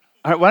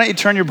All right, why don't you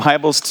turn your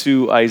Bibles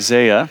to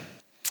Isaiah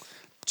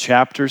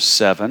chapter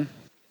 7.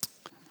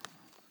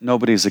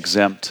 Nobody's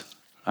exempt,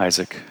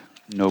 Isaac.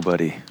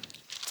 Nobody.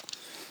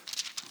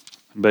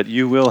 But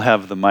you will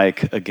have the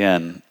mic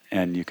again,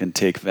 and you can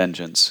take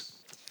vengeance.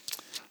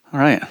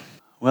 All right.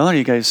 Well, are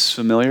you guys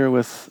familiar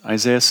with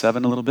Isaiah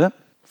 7 a little bit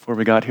before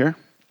we got here?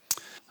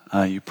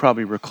 You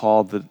probably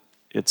recall that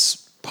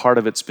part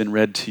of it's been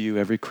read to you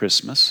every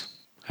Christmas,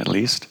 at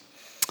least.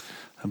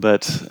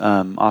 But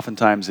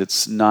oftentimes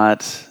it's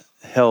not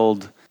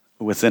held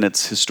within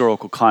its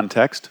historical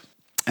context,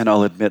 and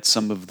I'll admit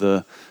some of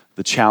the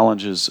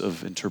challenges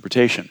of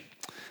interpretation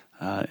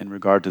in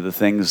regard to the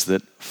things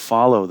that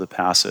follow the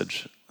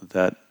passage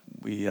that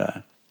we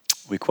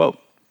quote.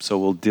 So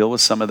we'll deal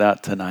with some of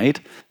that tonight,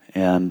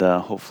 and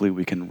hopefully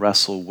we can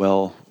wrestle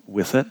well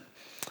with it.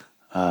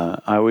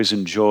 I always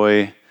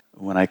enjoy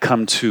when I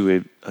come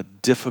to a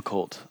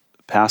difficult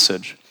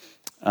passage,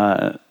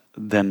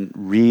 then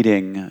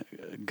reading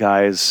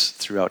guys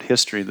throughout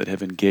history that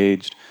have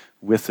engaged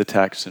with the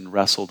text and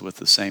wrestled with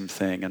the same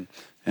thing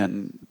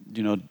and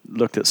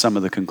looked at some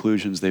of the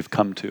conclusions they've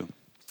come to.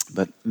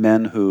 But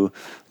men who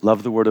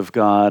love the Word of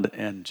God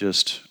and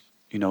just,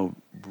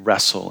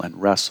 wrestle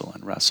and wrestle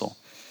and wrestle.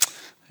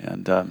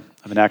 And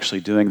I've been actually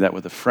doing that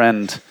with a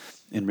friend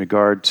in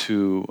regard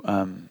to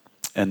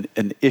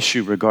an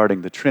issue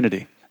regarding the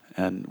Trinity.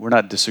 And we're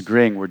not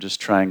disagreeing, we're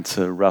just trying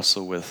to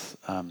wrestle with,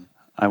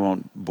 I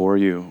won't bore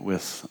you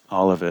with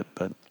all of it,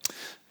 but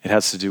it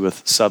has to do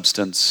with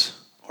substance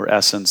or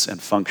essence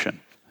and function.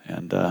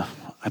 And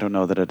I don't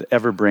know that I'd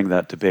ever bring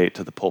that debate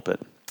to the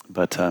pulpit,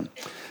 but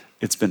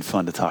it's been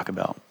fun to talk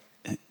about.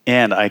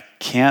 And I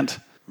can't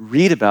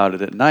read about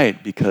it at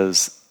night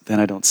because then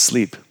I don't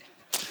sleep.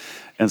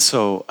 And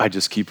so I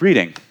just keep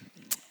reading.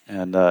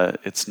 And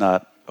it's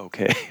not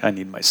okay. I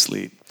need my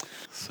sleep.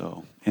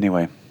 So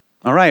anyway.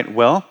 All right.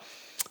 Well,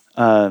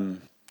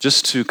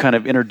 just to kind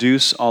of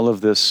introduce all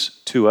of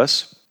this to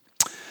us,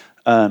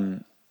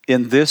 in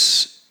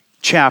this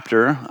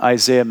chapter,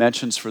 Isaiah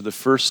mentions for the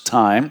first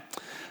time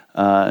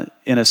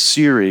in a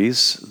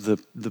series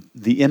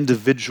the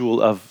individual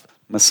of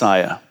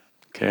Messiah.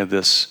 Okay,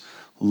 this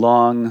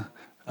long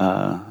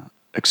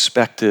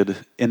expected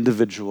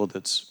individual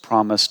that's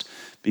promised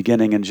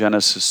beginning in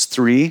Genesis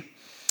 3,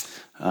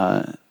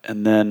 and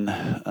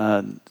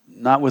then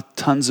not with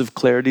tons of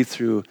clarity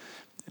through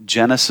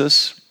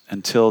Genesis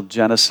until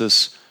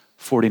Genesis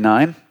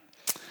 49,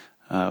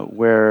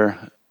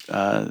 where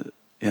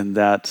in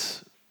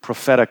that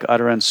prophetic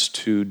utterance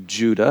to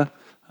Judah,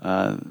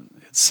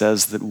 it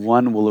says that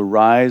one will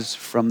arise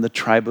from the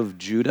tribe of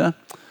Judah,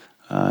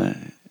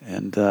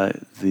 and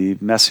the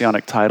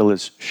messianic title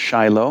is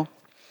Shiloh,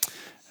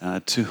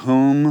 to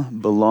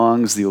whom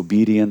belongs the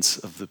obedience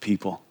of the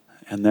people.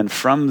 And then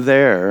from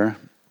there,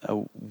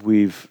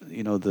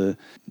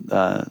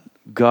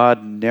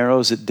 God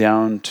narrows it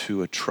down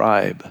to a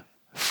tribe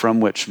from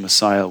which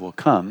Messiah will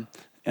come,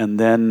 and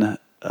then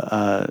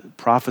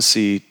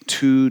prophecy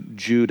to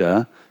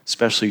Judah,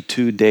 especially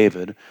to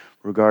David,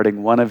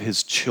 regarding one of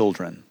his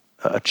children,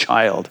 a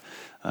child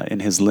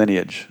in his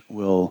lineage,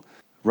 will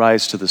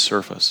rise to the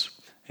surface.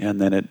 And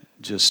then it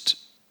just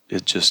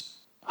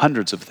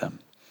hundreds of them.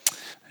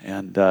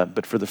 And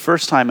but for the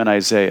first time in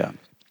Isaiah,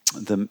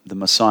 the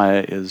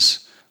Messiah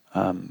is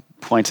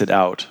pointed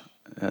out,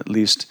 at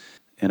least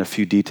in a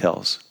few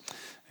details.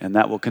 And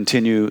that will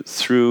continue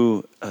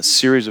through a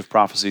series of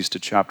prophecies to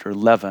chapter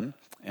 11,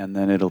 and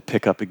then it'll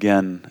pick up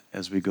again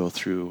as we go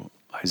through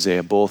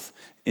Isaiah, both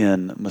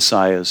in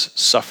Messiah's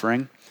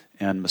suffering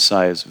and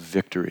Messiah's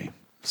victory.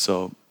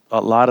 So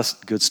a lot of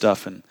good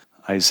stuff in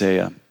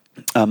Isaiah.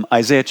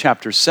 Isaiah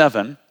chapter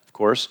 7, of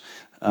course,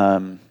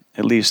 at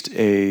least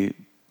a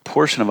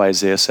portion of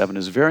Isaiah 7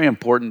 is very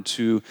important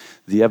to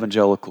the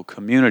evangelical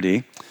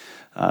community,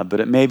 but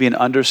it may be an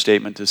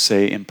understatement to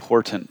say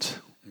important,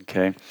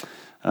 okay?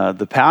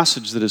 The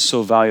passage that is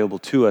so valuable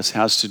to us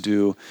has to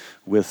do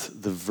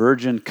with the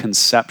virgin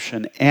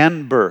conception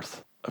and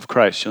birth of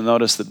Christ. You'll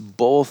notice that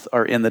both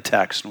are in the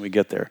text when we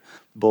get there.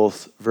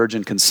 Both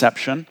virgin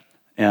conception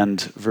and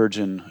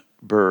virgin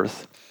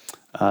birth.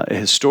 A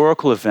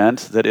historical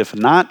event that, if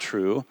not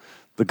true,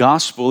 the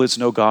gospel is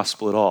no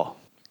gospel at all.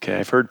 Okay,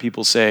 I've heard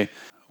people say,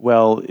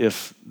 well,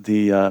 if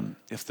the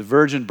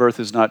virgin birth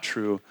is not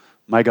true,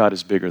 my God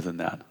is bigger than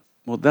that.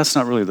 Well, that's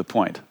not really the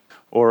point.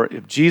 Or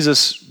if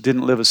Jesus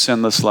didn't live a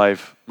sinless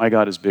life, my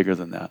God is bigger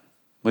than that.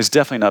 Well, he's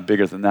definitely not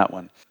bigger than that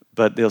one.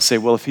 But they'll say,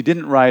 well, if he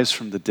didn't rise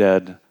from the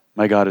dead,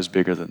 my God is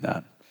bigger than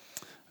that.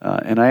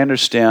 And I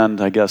understand,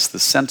 I guess, the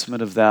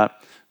sentiment of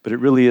that, but it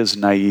really is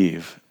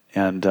naive,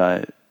 and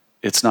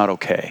it's not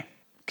okay.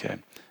 Okay,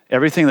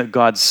 everything that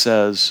God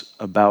says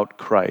about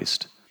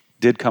Christ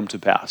did come to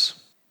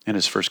pass in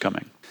his first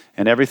coming.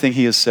 And everything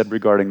he has said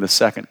regarding the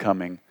second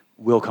coming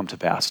will come to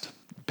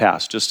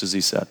pass, just as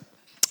he said.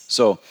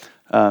 So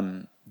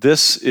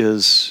this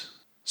is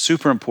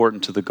super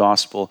important to the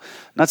gospel,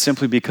 not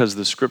simply because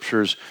the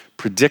scriptures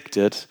predict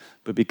it,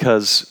 but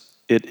because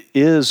it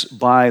is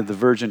by the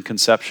virgin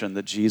conception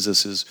that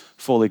Jesus is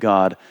fully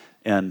God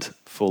and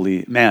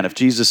fully man. If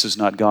Jesus is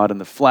not God in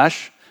the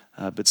flesh,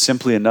 but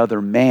simply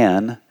another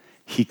man,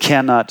 he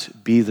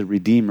cannot be the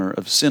redeemer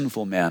of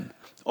sinful man.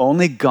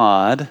 Only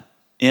God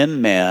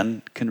in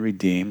man can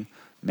redeem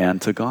man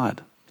to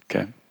God.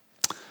 Okay?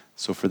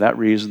 So for that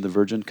reason, the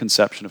virgin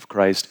conception of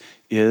Christ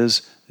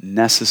is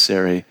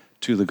necessary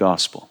to the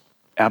gospel.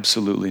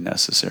 Absolutely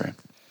necessary.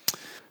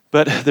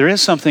 But there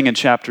is something in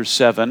chapter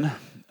 7,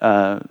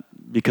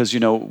 because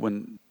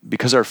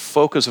our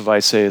focus of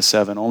Isaiah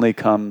 7 only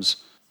comes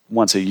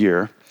once a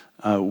year,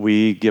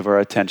 we give our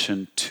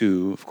attention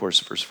to, of course,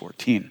 verse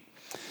 14.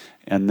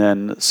 And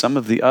then some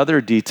of the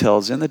other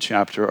details in the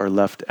chapter are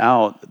left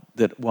out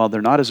that, while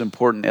they're not as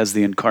important as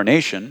the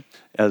incarnation,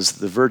 as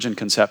the virgin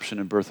conception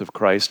and birth of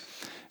Christ,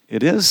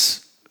 it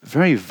is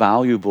very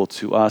valuable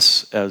to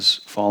us as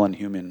fallen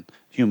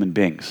human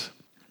beings.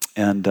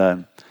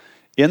 And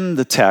in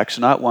the text,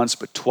 not once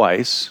but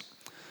twice,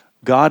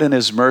 God in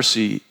his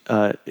mercy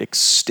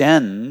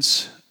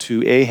extends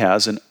to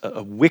Ahaz,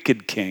 a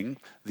wicked king,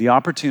 the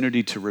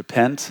opportunity to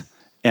repent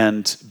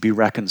and be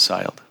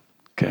reconciled.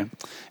 Okay?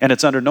 And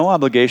it's under no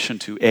obligation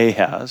to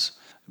Ahaz,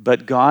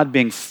 but God,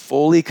 being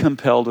fully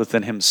compelled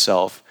within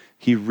himself,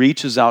 he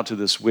reaches out to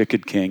this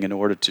wicked king in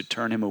order to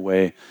turn him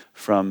away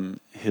from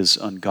his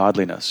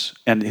ungodliness.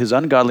 And his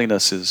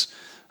ungodliness is,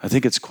 I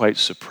think it's quite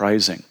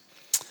surprising.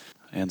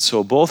 And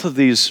so both of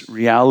these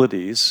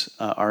realities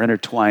are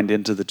intertwined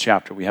into the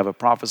chapter. We have a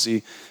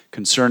prophecy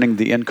concerning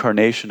the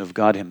incarnation of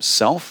God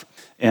himself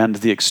and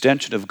the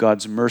extension of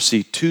God's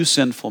mercy to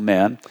sinful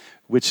man,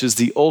 which is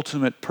the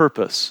ultimate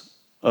purpose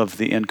of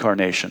the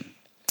incarnation.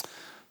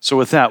 So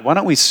with that, why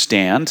don't we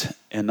stand,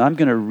 and I'm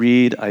going to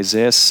read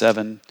Isaiah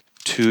 7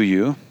 to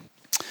you.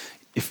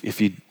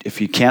 If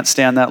you can't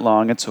stand that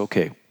long, it's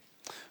okay.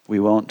 We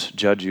won't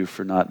judge you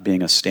for not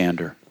being a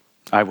stander.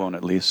 I won't,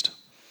 at least.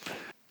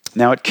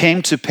 Now it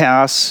came to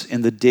pass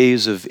in the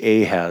days of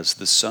Ahaz,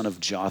 the son of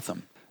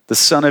Jotham, the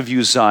son of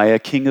Uzziah,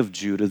 king of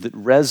Judah, that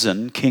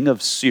Rezin, king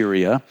of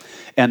Syria,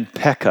 and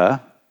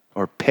Pekah,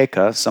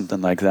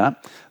 something like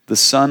that, the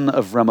son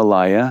of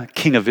Remaliah,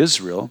 king of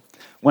Israel,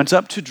 went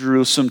up to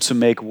Jerusalem to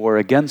make war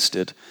against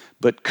it,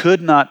 but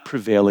could not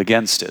prevail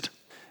against it.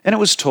 And it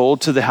was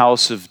told to the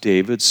house of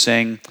David,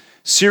 saying,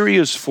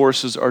 Syria's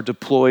forces are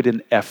deployed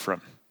in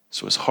Ephraim.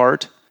 So his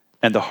heart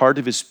and the heart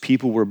of his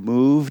people were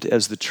moved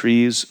as the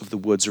trees of the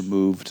woods are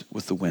moved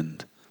with the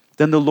wind.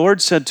 Then the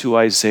Lord said to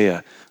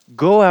Isaiah,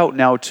 Go out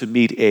now to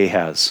meet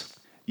Ahaz.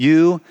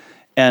 You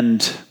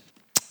and,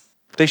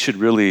 they should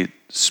really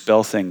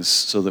spell things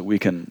so that we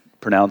can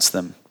pronounce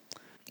them,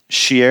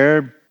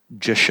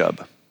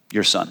 Shear-Jashub,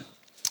 your son,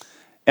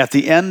 at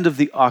the end of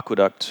the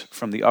aqueduct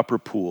from the upper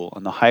pool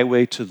on the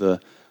highway to the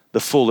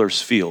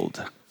fuller's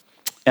field,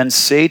 and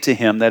say to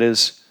him, that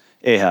is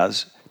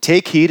Ahaz,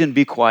 Take heed and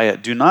be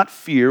quiet. Do not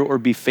fear or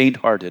be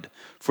faint-hearted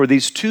for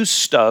these two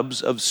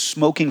stubs of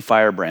smoking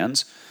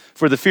firebrands,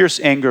 for the fierce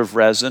anger of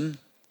Rezin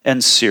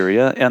and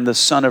Syria and the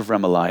son of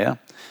Remaliah,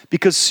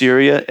 because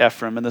Syria,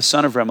 Ephraim, and the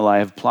son of Remaliah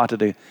have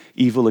plotted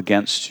evil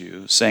against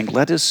you, saying,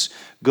 Let us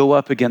go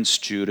up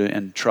against Judah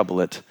and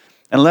trouble it,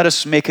 and let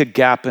us make a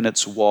gap in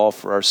its wall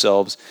for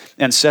ourselves,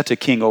 and set a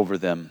king over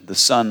them, the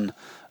son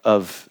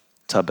of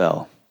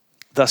Tabel.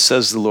 Thus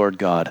says the Lord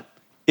God,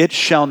 It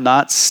shall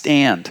not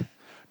stand,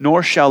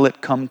 nor shall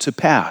it come to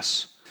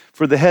pass.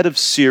 For the head of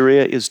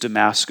Syria is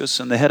Damascus,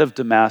 and the head of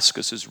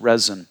Damascus is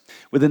Rezin.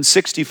 Within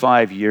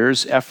 65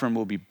 years, Ephraim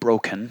will be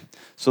broken,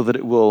 so that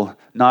it will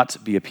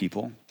not be a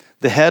people.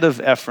 The head of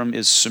Ephraim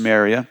is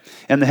Samaria,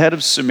 and the head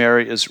of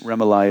Samaria is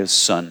Remaliah's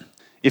son.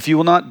 If you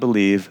will not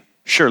believe,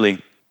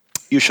 surely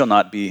you shall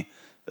not be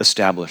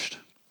established.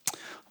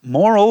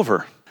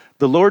 Moreover,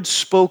 the Lord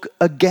spoke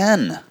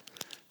again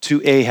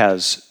to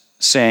Ahaz,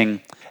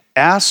 saying,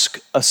 Ask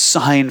a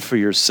sign for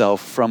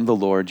yourself from the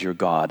Lord your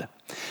God.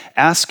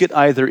 Ask it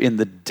either in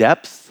the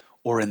depth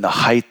or in the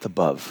height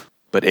above.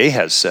 But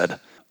Ahaz said,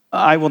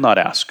 I will not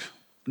ask,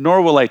 nor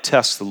will I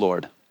test the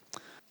Lord.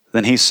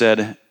 Then he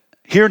said,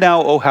 Hear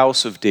now, O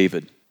house of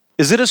David.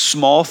 Is it a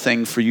small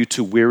thing for you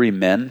to weary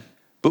men?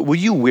 But will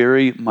you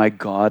weary my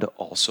God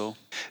also?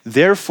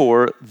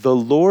 Therefore, the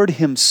Lord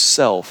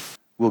himself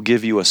will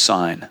give you a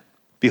sign.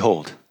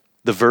 Behold,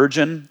 the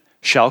virgin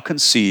shall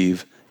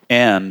conceive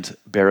and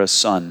bear a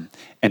son,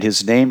 and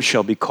his name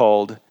shall be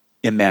called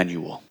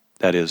Emmanuel,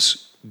 that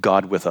is,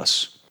 God with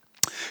us.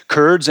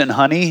 Curds and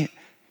honey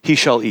he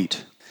shall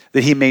eat,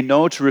 that he may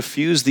know to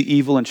refuse the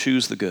evil and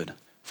choose the good.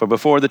 For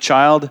before the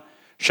child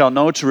shall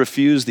know to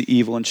refuse the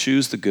evil and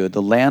choose the good,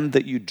 the land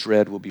that you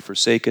dread will be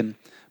forsaken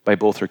by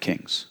both her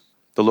kings.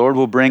 The Lord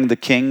will bring the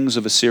kings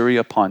of Assyria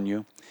upon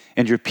you,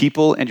 and your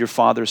people and your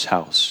father's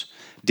house,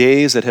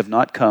 days that have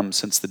not come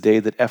since the day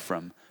that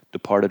Ephraim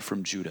departed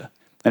from Judah.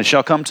 And it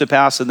shall come to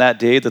pass in that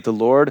day that the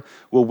Lord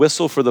will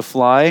whistle for the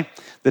fly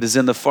that is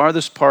in the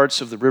farthest parts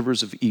of the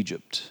rivers of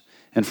Egypt,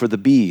 and for the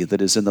bee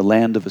that is in the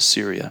land of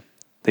Assyria.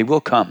 They will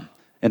come,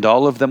 and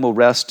all of them will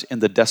rest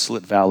in the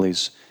desolate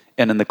valleys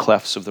and in the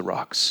clefts of the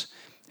rocks,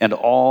 and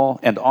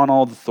on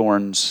all the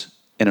thorns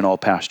and in all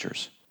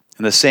pastures.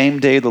 In the same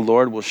day the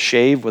Lord will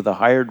shave with a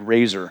hired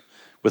razor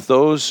with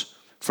those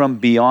from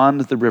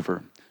beyond the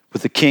river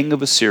with the king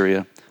of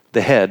Assyria,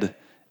 the head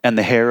and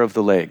the hair of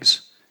the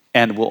legs,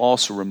 and will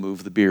also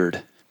remove the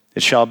beard.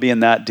 It shall be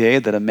in that day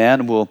that a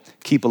man will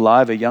keep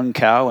alive a young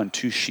cow and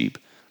 2 sheep.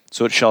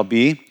 So it shall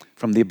be,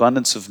 from the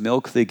abundance of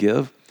milk they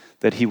give,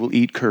 that he will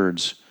eat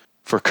curds.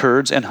 For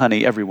curds and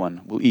honey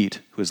everyone will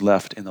eat who is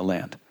left in the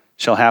land. It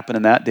shall happen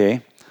in that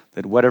day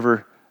that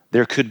wherever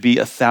there could be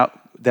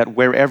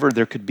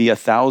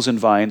 1,000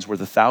 vines worth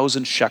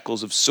 1,000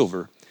 shekels of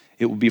silver,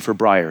 it will be for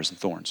briars and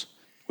thorns.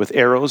 With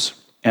arrows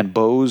and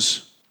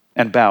bows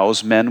and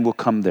bows, men will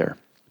come there,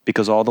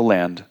 because all the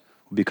land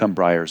will become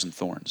briars and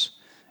thorns.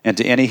 And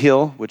to any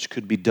hill which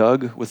could be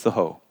dug with the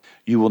hoe,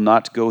 you will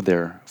not go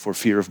there for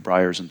fear of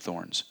briars and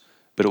thorns,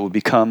 but it will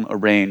become a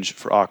range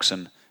for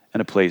oxen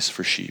and a place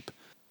for sheep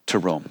to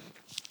roam.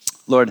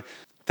 Lord,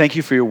 thank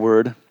you for your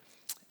word.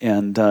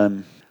 And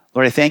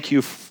Lord, I thank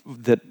you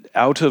that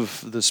out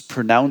of this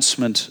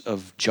pronouncement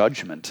of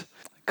judgment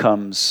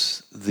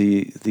comes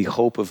the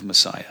hope of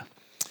Messiah.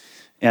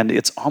 And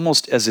it's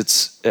almost as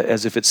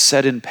if it's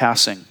said in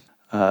passing,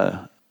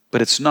 but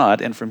it's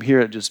not. And from here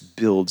it just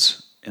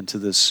builds into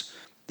this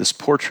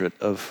portrait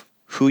of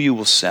who you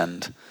will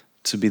send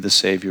to be the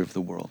Savior of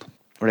the world.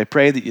 Lord, I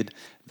pray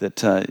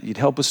that you'd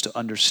help us to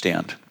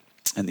understand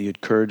and that you'd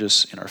encourage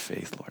us in our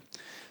faith, Lord.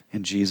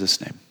 In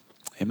Jesus' name,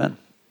 amen.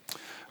 All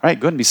right,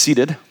 go ahead and be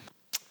seated.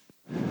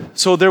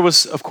 So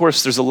there's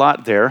a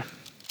lot there.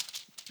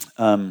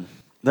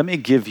 Let me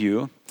give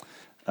you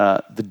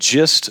the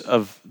gist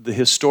of the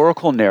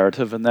historical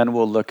narrative, and then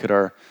we'll look at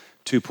our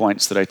 2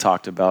 points that I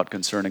talked about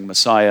concerning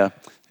Messiah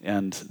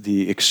and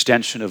the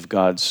extension of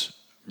God's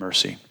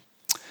mercy.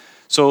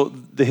 So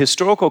the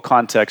historical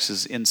context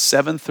is in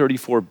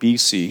 734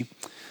 BC,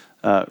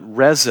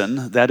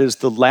 Rezin, that is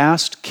the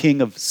last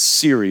king of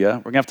Syria.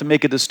 We're going to have to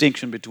make a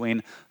distinction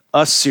between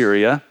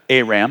Syria,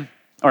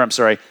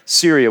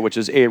 which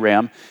is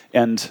Aram,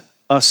 and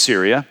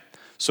Assyria.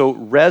 So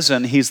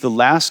Rezin, he's the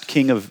last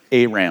king of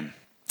Aram.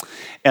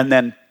 And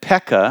then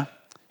Pekah,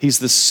 he's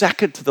the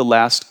second to the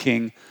last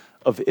king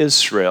of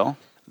Israel.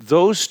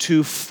 Those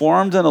two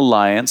formed an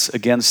alliance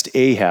against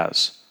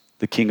Ahaz,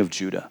 the king of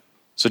Judah.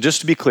 So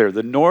just to be clear,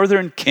 the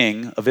northern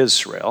king of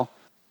Israel,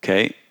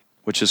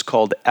 which is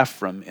called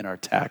Ephraim in our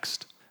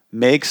text,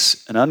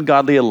 makes an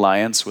ungodly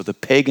alliance with a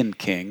pagan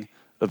king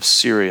of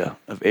Syria,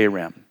 of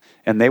Aram.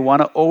 And they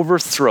want to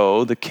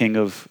overthrow the king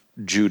of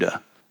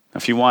Judah. Now,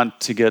 if you want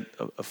to get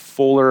a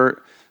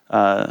fuller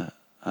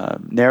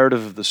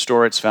narrative of the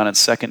story, it's found in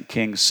 2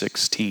 Kings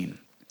 16.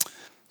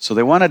 So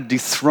they want to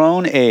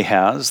dethrone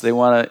Ahaz. They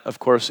want to, of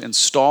course,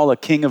 install a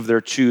king of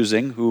their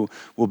choosing who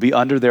will be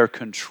under their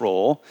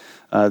control.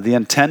 The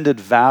intended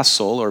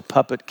vassal or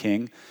puppet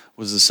king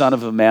was the son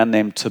of a man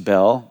named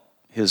Tabel.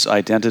 His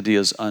identity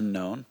is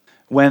unknown.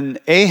 When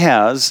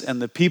Ahaz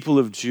and the people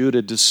of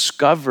Judah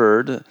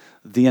discovered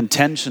the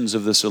intentions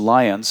of this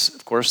alliance,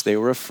 of course, they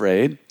were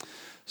afraid.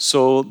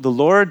 So the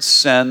Lord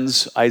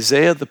sends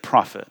Isaiah the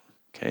prophet,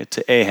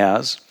 to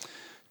Ahaz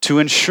to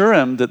ensure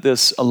him that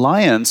this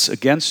alliance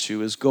against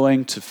you is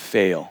going to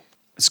fail.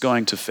 It's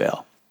going to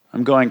fail.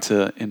 I'm going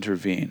to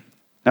intervene.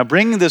 Now,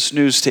 bringing this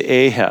news to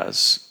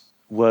Ahaz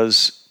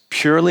was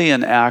purely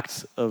an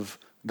act of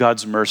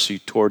God's mercy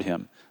toward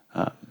him,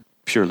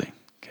 purely,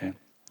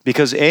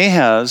 because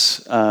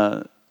Ahaz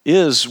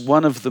is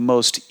one of the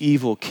most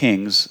evil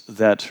kings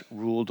that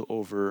ruled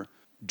over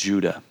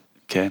Judah,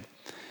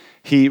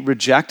 He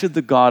rejected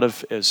the God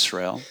of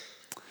Israel,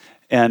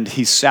 and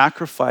he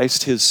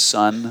sacrificed his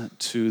son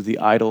to the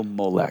idol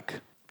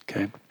Molech,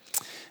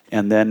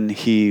 And then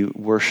he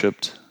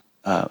worshiped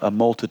a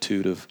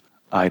multitude of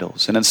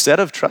idols. And instead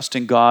of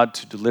trusting God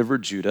to deliver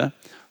Judah,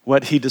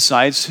 what he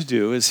decides to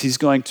do is he's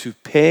going to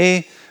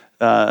pay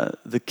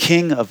the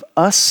king of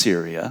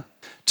Assyria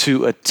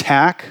to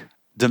attack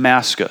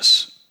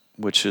Damascus,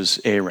 which is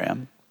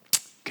Aram,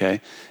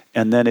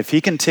 And then if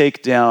he can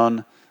take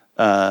down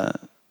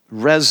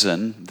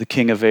Rezin, the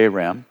king of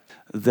Aram,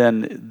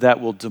 then that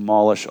will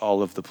demolish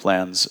all of the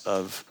plans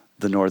of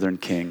the northern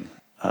king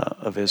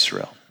of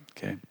Israel.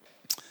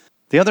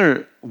 The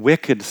other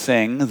wicked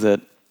thing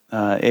that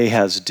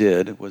Ahaz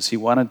did was he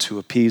wanted to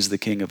appease the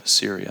king of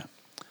Assyria.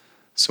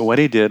 So what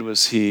he did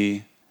was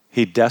he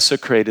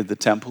desecrated the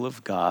temple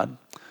of God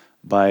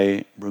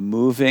by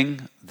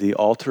removing the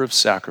altar of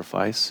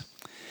sacrifice,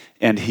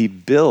 and he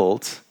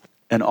built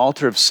an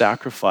altar of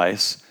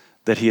sacrifice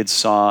that he had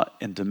saw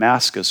in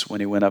Damascus when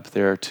he went up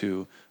there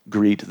to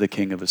greet the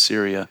king of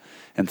Assyria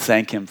and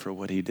thank him for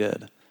what he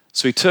did.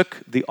 So he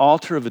took the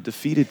altar of a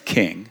defeated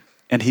king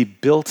and he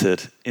built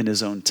it in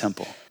his own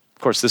temple.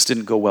 Of course, this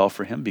didn't go well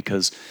for him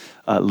because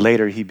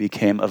later he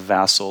became a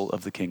vassal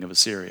of the king of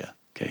Assyria.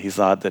 He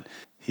thought that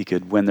he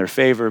could win their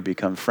favor,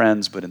 become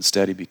friends, but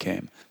instead he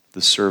became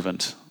the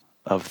servant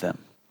of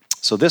them.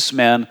 So this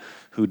man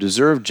who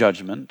deserved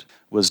judgment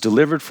was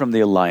delivered from the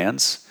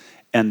alliance,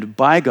 and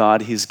by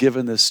God, he's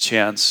given this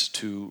chance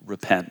to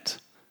repent.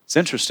 It's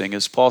interesting,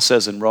 as Paul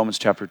says in Romans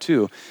chapter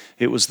 2,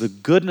 it was the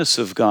goodness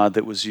of God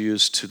that was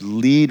used to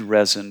lead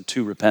Rezin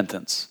to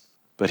repentance,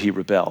 but he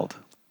rebelled.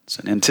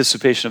 So in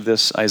anticipation of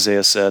this,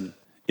 Isaiah said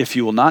if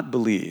you will not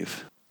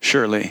believe,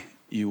 surely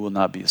you will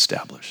not be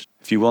established.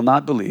 If you will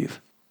not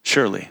believe,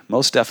 surely,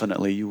 most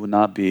definitely, you will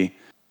not be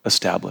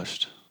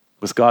established.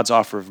 With God's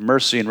offer of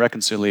mercy and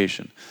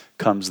reconciliation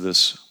comes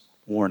this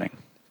warning,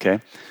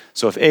 okay?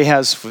 So if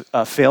Ahaz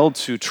failed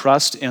to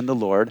trust in the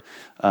Lord,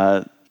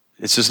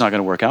 it's just not going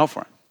to work out for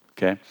him,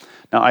 okay?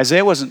 Now,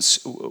 Isaiah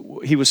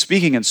he was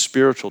speaking in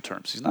spiritual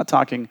terms. He's not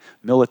talking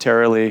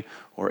militarily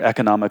or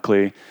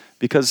economically,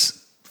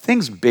 because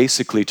things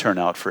basically turn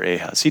out for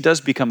Ahaz. He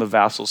does become a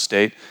vassal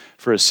state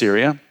for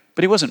Assyria,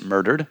 but he wasn't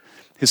murdered.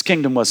 His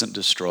kingdom wasn't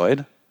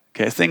destroyed,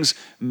 okay? Things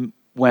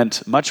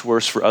went much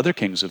worse for other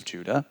kings of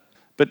Judah,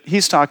 but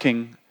he's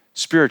talking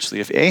spiritually.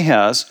 If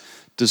Ahaz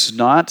does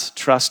not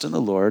trust in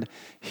the Lord,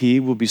 he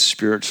will be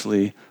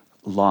spiritually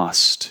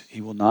lost.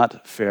 He will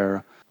not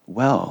fare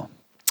well.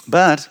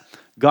 But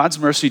God's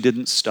mercy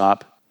didn't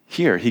stop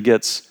here. He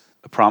gets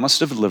a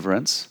promise of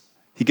deliverance.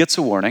 He gets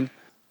a warning.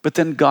 But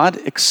then God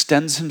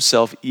extends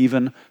himself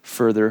even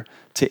further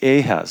to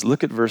Ahaz.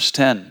 Look at verse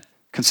 10.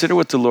 Consider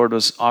what the Lord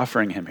was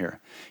offering him here.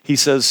 He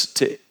says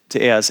to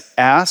Ahaz,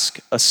 ask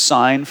a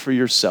sign for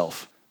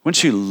yourself.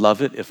 Wouldn't you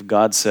love it if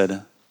God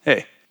said,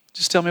 hey,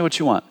 just tell me what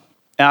you want.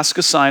 Ask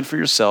a sign for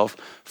yourself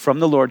from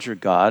the Lord your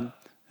God.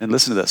 And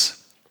listen to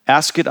this.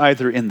 Ask it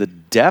either in the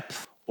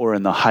depth or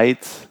in the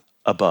height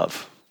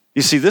above.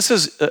 You see, this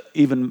is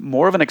even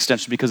more of an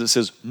extension because it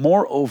says,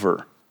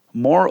 moreover,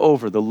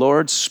 the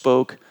Lord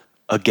spoke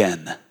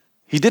again.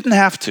 He didn't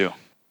have to,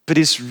 but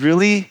he's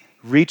really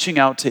reaching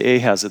out to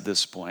Ahaz at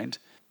this point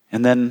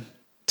and then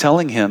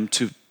telling him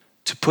to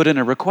put in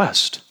a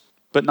request,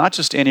 but not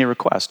just any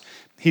request.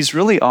 He's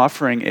really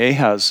offering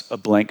Ahaz a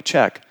blank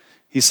check.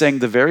 He's saying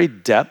the very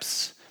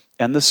depths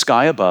and the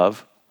sky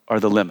above are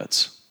the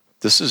limits.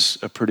 This is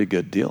a pretty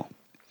good deal.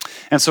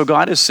 And so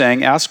God is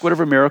saying, ask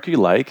whatever miracle you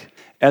like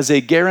as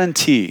a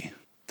guarantee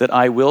that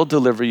I will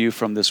deliver you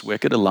from this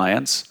wicked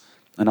alliance,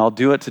 and I'll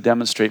do it to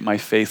demonstrate my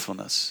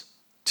faithfulness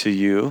to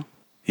you,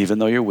 even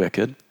though you're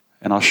wicked,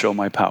 and I'll show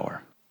my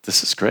power.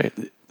 This is great.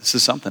 This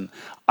is something.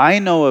 I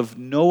know of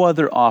no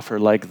other offer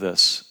like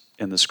this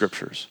in the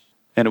scriptures,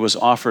 and it was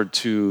offered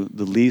to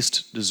the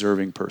least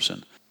deserving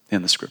person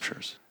in the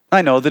scriptures.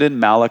 I know that in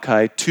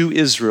Malachi, to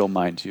Israel,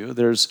 mind you,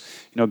 there's,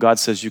 God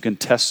says, you can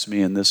test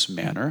me in this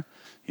manner,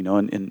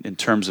 in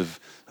terms of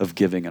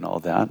giving and all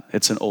that.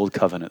 It's an old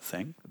covenant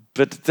thing.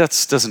 But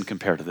that doesn't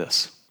compare to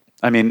this.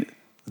 I mean,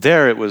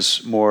 there it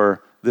was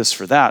more this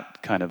for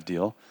that kind of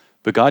deal.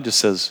 But God just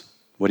says,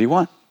 what do you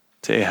want?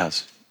 To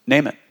Ahaz,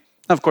 name it.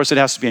 Now, of course, it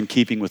has to be in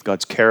keeping with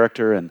God's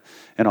character and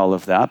all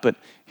of that. But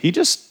he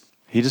just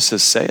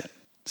says, say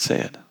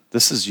it.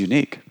 This is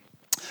unique.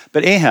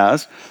 But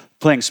Ahaz,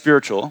 playing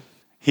spiritual,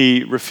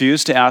 he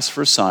refused to ask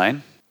for a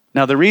sign.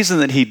 Now, the reason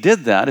that he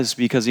did that is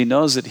because he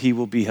knows that he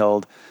will be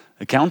held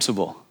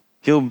accountable.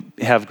 He'll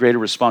have greater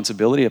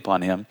responsibility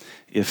upon him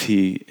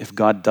if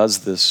God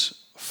does this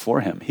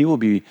for him. He will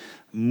be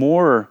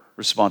more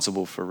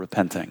responsible for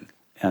repenting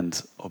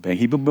and obeying.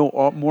 He'll be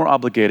more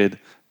obligated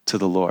to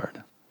the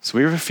Lord. So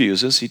he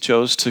refuses. He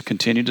chose to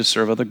continue to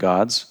serve other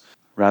gods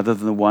rather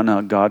than the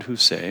one God who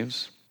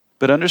saves.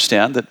 But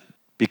understand that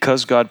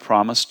because God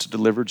promised to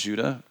deliver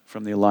Judah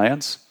from the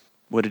alliance,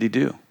 what did he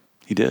do?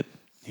 He did.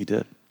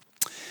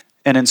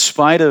 And in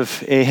spite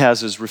of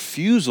Ahaz's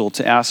refusal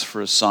to ask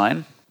for a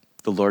sign,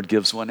 the Lord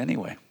gives one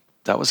anyway.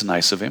 That was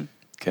nice of him,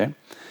 okay?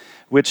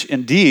 Which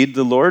indeed,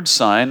 the Lord's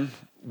sign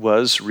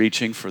was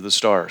reaching for the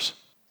stars,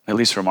 at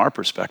least from our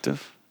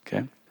perspective,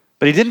 okay?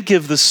 But he didn't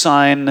give the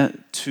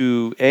sign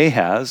to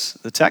Ahaz.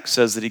 The text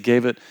says that he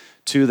gave it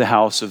to the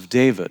house of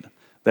David.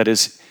 That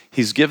is,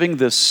 he's giving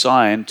this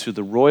sign to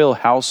the royal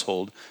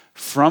household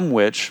from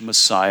which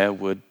Messiah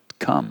would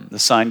come. The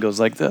sign goes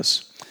like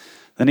this.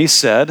 Then he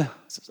said,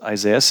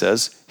 Isaiah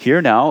says,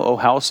 hear now, O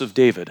house of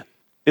David,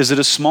 is it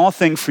a small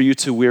thing for you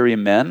to weary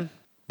men?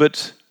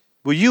 But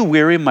will you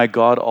weary my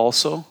God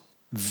also?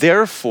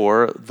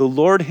 Therefore, the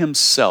Lord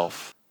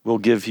himself will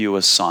give you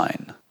a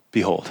sign.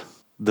 Behold,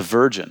 the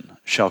virgin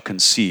shall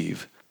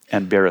conceive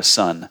and bear a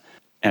son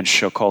and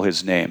shall call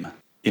his name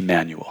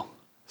Emmanuel.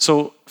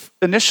 So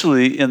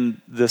initially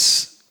in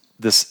this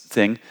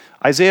thing,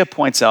 Isaiah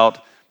points out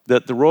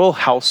that the royal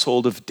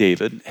household of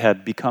David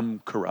had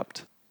become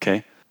corrupted,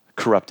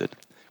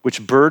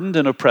 which burdened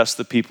and oppressed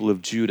the people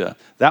of Judah.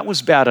 That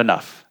was bad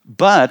enough.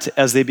 But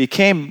as they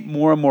became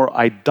more and more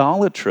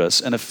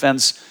idolatrous, an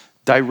offense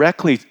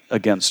directly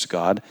against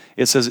God,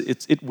 it says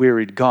it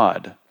wearied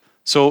God.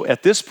 So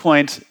at this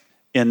point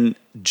in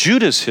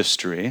Judah's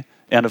history,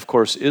 and of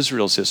course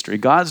Israel's history,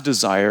 God's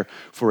desire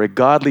for a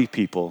godly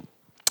people,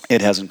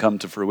 it hasn't come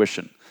to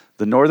fruition.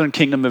 The northern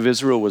kingdom of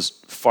Israel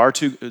was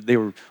they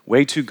were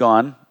way too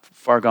gone,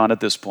 far gone at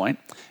this point,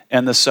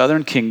 and the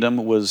southern kingdom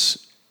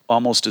was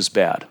almost as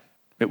bad.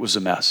 It was a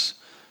mess.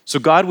 So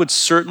God would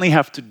certainly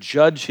have to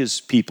judge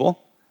his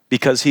people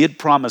because he had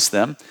promised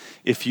them,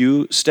 if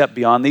you step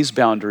beyond these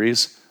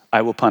boundaries,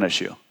 I will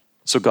punish you.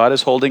 So God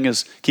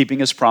is keeping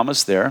his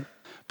promise there,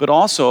 but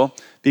also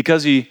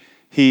because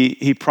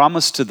he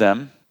promised to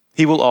them,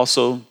 he will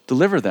also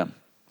deliver them.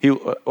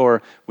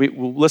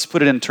 Let's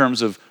put it in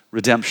terms of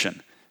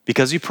redemption.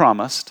 Because he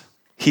promised,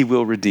 he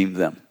will redeem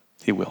them.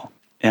 He will.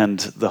 And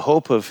the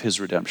hope of his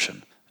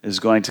redemption is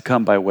going to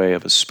come by way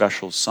of a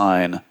special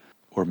sign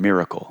or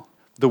miracle.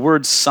 The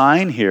word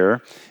sign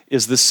here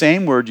is the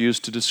same word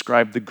used to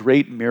describe the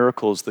great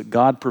miracles that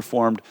God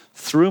performed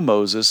through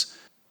Moses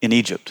in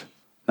Egypt.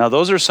 Now,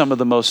 those are some of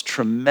the most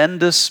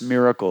tremendous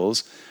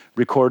miracles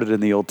recorded in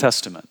the Old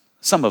Testament.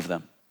 Some of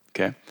them,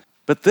 okay?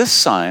 But this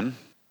sign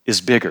is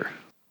bigger.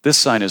 This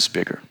sign is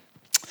bigger.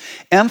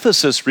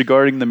 Emphasis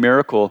regarding the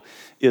miracle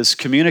is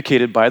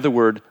communicated by the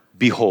word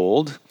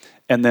behold,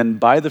 and then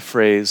by the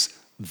phrase,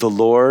 the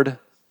Lord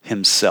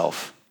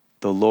himself.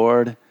 The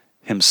Lord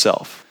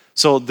himself.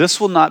 So this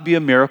will not be a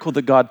miracle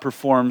that God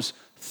performs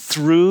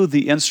through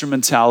the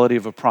instrumentality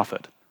of a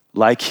prophet,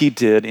 like he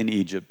did in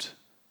Egypt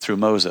through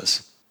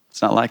Moses.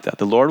 It's not like that.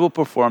 The Lord will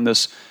perform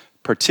this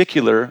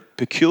particular,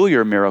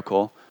 peculiar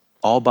miracle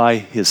all by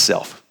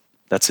himself.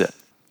 That's it.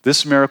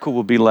 This miracle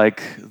will be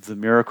like the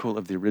miracle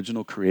of the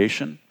original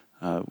creation.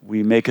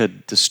 We make a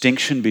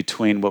distinction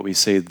between what we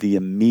say the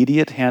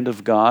immediate hand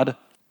of God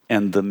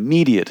and the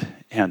immediate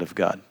hand of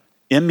God.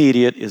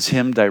 Immediate is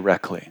him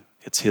directly.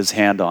 It's his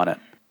hand on it.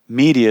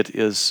 Immediate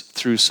is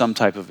through some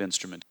type of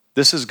instrument.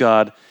 This is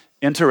God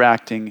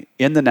interacting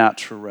in the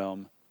natural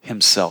realm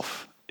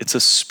himself. It's a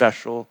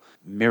special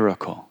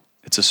miracle.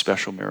 It's a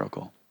special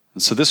miracle.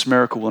 And so this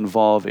miracle will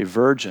involve a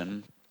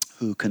virgin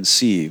who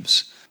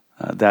conceives.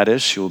 That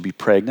is, she will be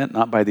pregnant,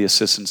 not by the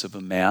assistance of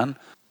a man,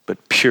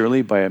 but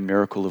purely by a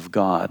miracle of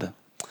God.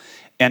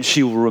 And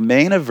she will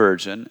remain a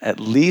virgin at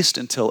least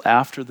until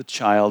after the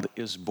child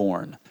is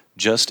born,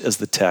 just as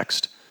the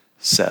text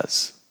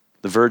says.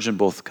 The virgin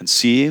both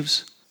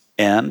conceives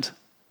and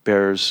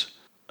bears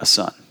a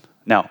son.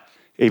 Now,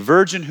 a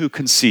virgin who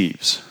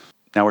conceives,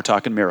 now we're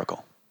talking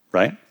miracle,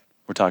 right?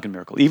 We're talking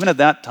miracle. Even at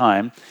that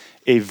time,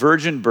 a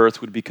virgin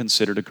birth would be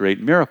considered a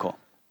great miracle.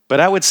 But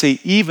I would say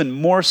even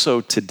more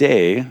so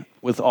today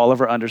with all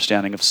of our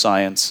understanding of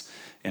science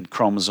and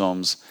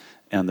chromosomes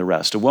and the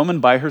rest. A woman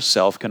by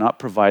herself cannot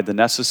provide the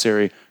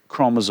necessary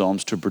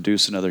chromosomes to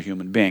produce another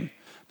human being.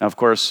 Now, of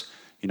course,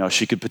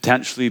 she could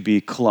potentially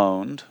be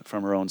cloned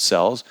from her own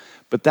cells,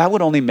 but that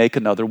would only make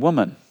another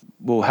woman.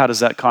 Well, how does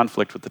that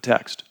conflict with the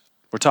text?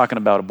 We're talking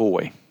about a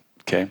boy,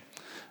 okay?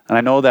 And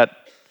I know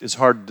that is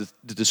hard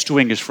to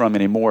distinguish from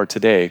anymore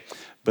today,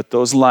 but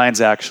those lines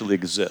actually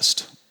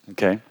exist,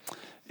 okay?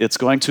 It's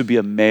going to be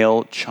a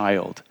male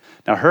child.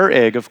 Now, her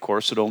egg, of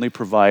course, would only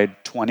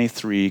provide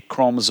 23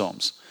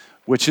 chromosomes,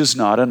 which is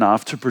not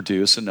enough to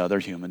produce another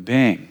human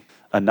being.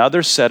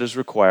 Another set is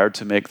required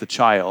to make the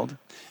child,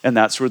 and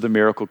that's where the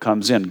miracle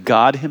comes in.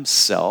 God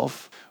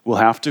himself will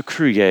have to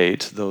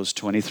create those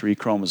 23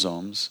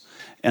 chromosomes,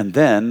 and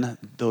then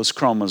those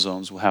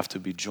chromosomes will have to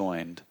be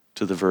joined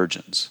to the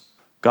virgin's.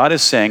 God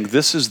is saying,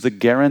 this is the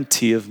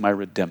guarantee of my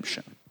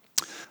redemption.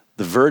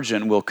 The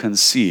virgin will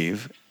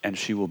conceive, and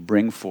she will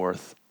bring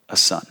forth a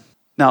son.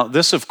 Now,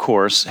 this, of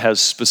course, has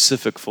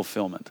specific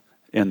fulfillment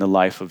in the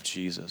life of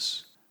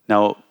Jesus.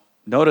 Now,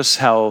 notice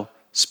how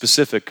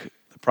specific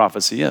the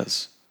prophecy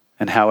is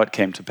and how it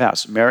came to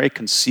pass. Mary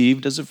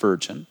conceived as a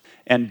virgin,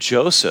 and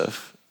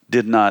Joseph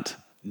did not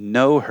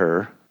know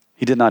her.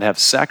 He did not have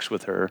sex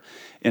with her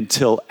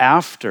until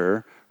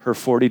after her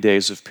 40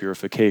 days of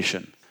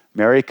purification.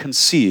 Mary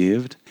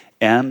conceived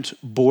and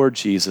bore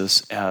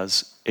Jesus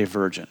as a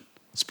virgin.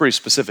 It's pretty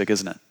specific,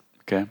 isn't it?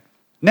 Okay.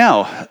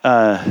 Now,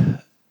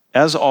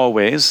 as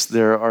always,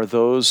 there are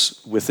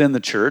those within the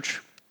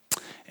church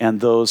and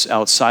those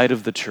outside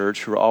of the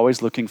church who are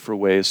always looking for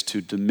ways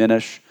to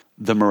diminish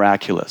the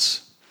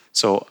miraculous.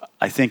 So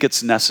I think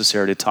it's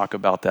necessary to talk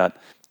about that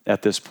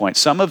at this point.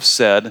 Some have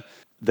said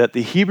that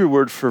the Hebrew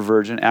word for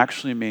virgin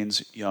actually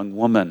means young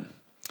woman,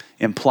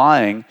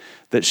 implying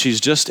that she's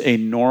just a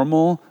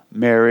normal,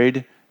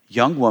 married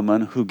young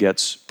woman who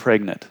gets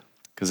pregnant,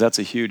 because that's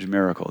a huge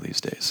miracle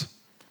these days,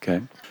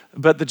 okay?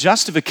 But the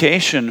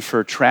justification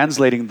for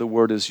translating the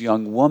word as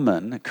young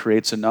woman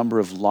creates a number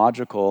of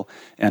logical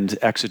and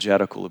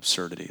exegetical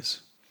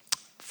absurdities.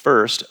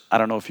 First, I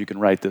don't know if you can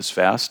write this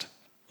fast.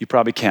 You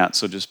probably can't,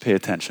 so just pay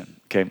attention,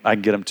 okay? I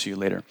can get them to you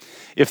later.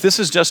 If this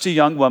is just a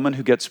young woman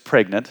who gets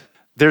pregnant,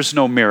 there's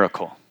no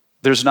miracle.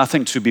 There's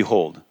nothing to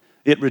behold.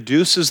 It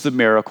reduces the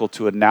miracle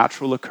to a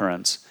natural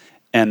occurrence,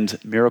 and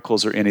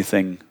miracles are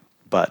anything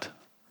but,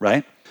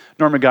 right?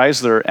 Norman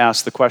Geisler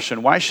asked the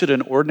question, why should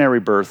an ordinary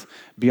birth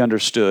be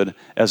understood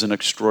as an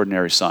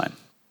extraordinary sign?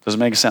 Doesn't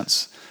make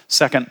sense.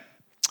 Second,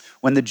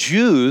 when the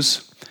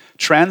Jews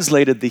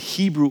translated the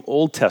Hebrew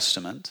Old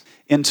Testament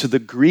into the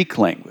Greek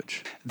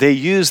language, they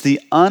used the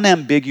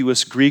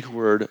unambiguous Greek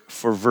word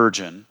for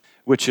virgin,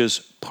 which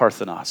is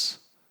parthenos,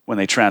 when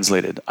they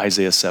translated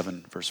Isaiah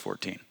 7, verse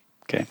 14.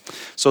 Okay?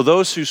 So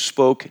those who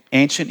spoke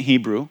ancient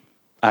Hebrew,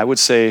 I would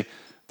say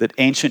that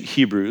ancient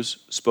Hebrews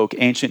spoke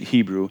ancient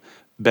Hebrew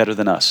better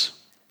than us,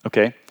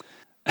 okay?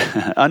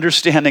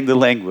 Understanding the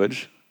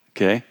language,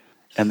 okay?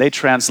 And they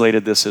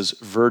translated this as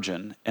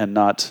virgin and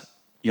not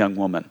young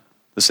woman.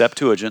 The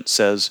Septuagint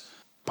says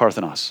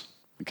parthenos,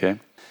 okay?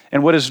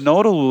 And what is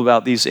notable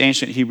about these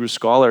ancient Hebrew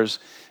scholars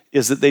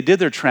is that they did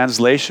their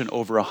translation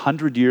over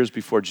 100 years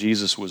before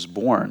Jesus was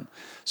born.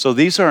 So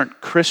these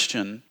aren't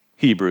Christian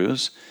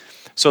Hebrews.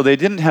 So they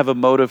didn't have a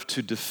motive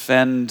to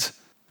defend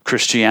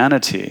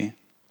Christianity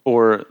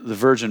or the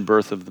virgin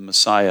birth of the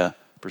Messiah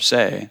per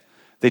se.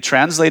 They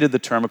translated the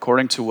term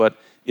according to what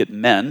it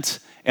meant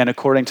and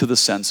according to the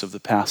sense of the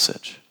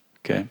passage.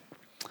 Okay.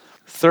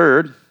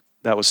 Third,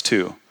 that was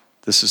 2.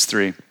 This is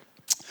 3.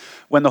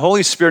 When the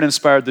Holy Spirit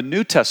inspired the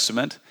New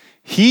Testament,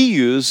 he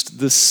used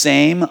the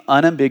same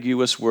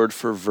unambiguous word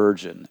for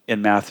virgin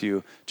in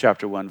Matthew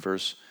chapter 1,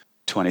 verse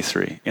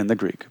 23 in the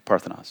Greek,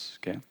 parthenos,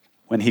 okay?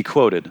 When he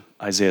quoted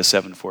Isaiah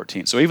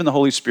 7:14. So even the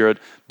Holy Spirit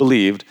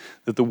believed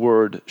that the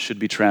word should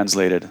be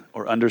translated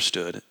or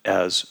understood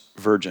as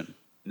virgin.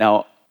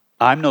 Now,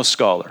 I'm no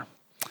scholar,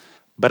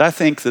 but I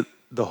think that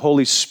the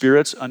Holy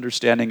Spirit's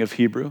understanding of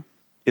Hebrew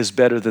is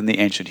better than the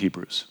ancient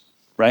Hebrews,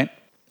 right?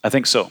 I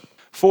think so.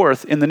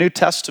 Fourth, in the New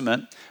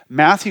Testament,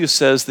 Matthew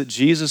says that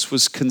Jesus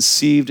was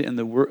conceived in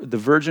the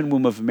virgin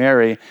womb of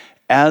Mary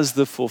as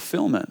the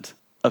fulfillment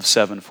of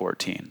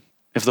 7:14.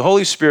 If the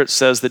Holy Spirit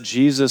says that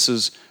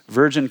Jesus'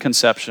 virgin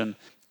conception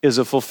is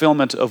a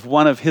fulfillment of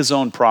one of his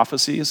own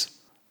prophecies,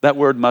 that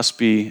word must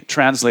be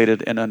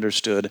translated and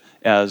understood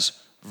as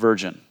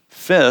virgin.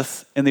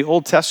 Fifth, in the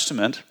Old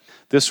Testament,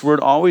 this word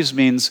always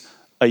means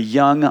a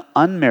young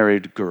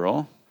unmarried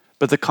girl,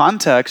 but the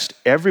context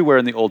everywhere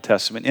in the Old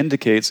Testament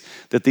indicates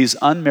that these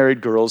unmarried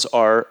girls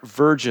are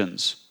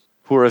virgins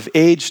who are of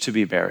age to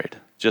be married,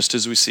 just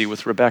as we see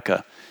with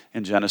Rebekah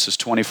in Genesis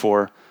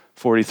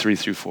 24:43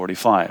 through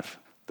 45.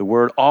 The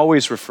word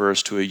always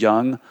refers to a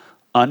young,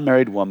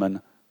 unmarried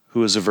woman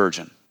who is a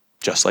virgin,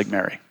 just like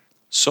Mary.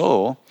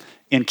 So,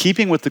 in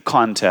keeping with the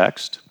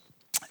context,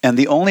 and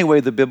the only way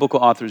the biblical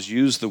authors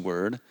used the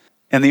word,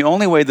 and the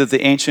only way that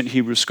the ancient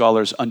Hebrew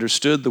scholars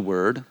understood the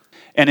word,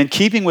 and in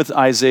keeping with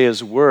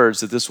Isaiah's words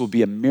that this will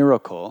be a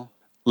miracle,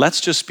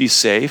 let's just be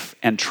safe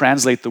and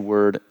translate the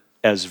word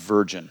as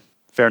virgin.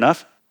 Fair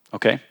enough?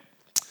 Okay.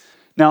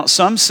 Now,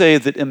 some say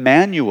that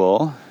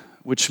Emmanuel,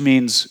 which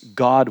means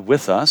God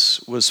with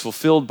us, was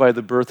fulfilled by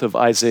the birth of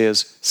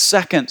Isaiah's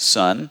second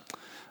son,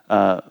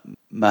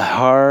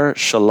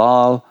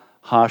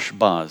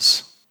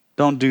 Mahar-shalal-hash-baz.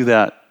 Don't do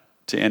that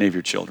to any of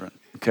your children,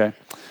 okay?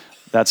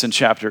 That's in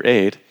chapter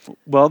 8.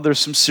 Well, there's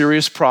some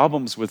serious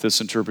problems with this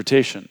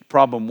interpretation.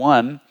 Problem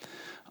 1,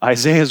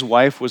 Isaiah's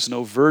wife was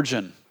no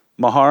virgin.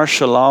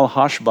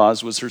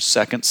 Mahar-shalal-hash-baz was her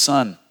second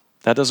son.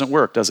 That doesn't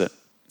work, does it?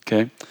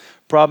 Okay.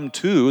 Problem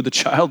 2, the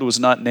child was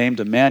not named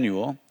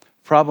Emmanuel.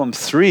 Problem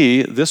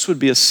 3, this would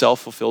be a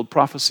self-fulfilled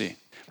prophecy.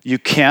 You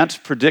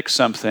can't predict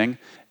something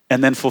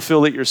and then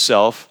fulfill it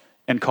yourself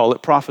and call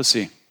it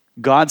prophecy.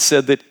 God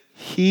said that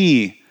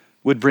he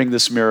would bring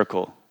this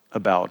miracle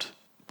about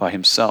by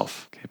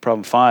himself. Okay,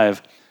 problem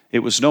 5, it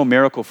was no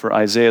miracle for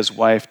Isaiah's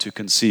wife to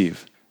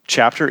conceive.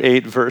 Chapter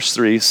 8, verse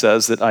 3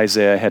 says that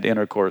Isaiah had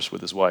intercourse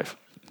with his wife.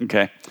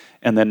 Okay,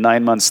 and then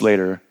 9 months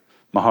later,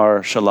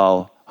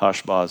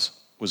 Mahar-shalal-hash-baz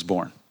was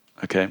born.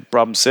 Okay,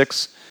 problem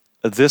 6,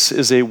 this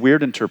is a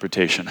weird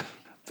interpretation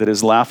that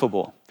is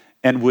laughable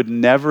and would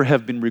never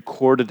have been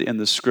recorded in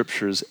the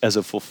scriptures as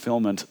a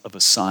fulfillment of a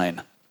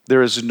sign.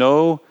 There is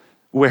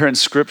nowhere in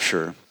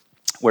scripture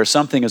where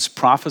something is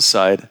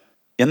prophesied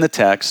in the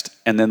text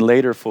and then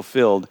later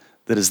fulfilled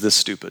that is this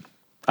stupid.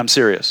 I'm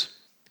serious,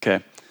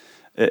 okay?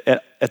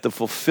 At the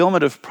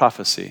fulfillment of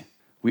prophecy,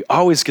 we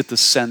always get the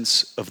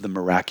sense of the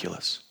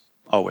miraculous,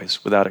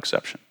 always, without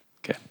exception,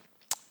 okay?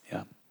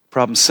 Yeah.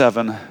 Problem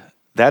 7,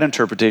 that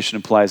interpretation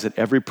implies that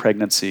every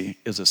pregnancy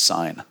is a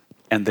sign,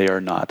 and they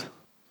are not,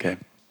 okay?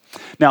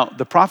 Now,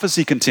 the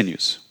prophecy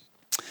continues.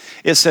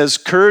 It says,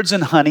 curds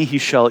and honey he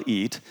shall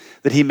eat,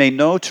 that he may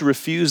know to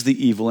refuse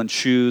the evil and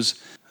choose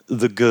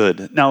the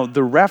good. Now,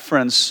 the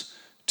reference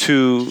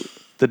to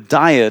the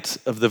diet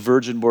of the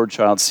virgin-born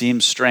child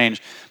seems strange,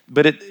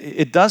 but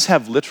it does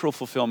have literal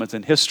fulfillment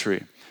in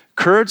history.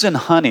 Curds and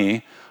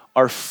honey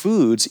are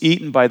foods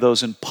eaten by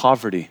those in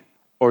poverty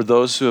or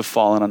those who have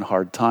fallen on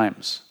hard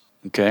times,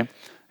 okay?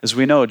 As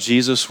we know,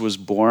 Jesus was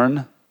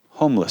born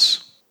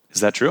homeless.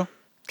 Is that true?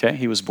 Okay,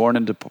 he was born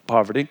into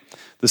poverty.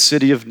 The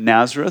city of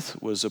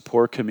Nazareth was a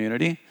poor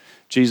community.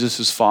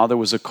 Jesus' father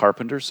was a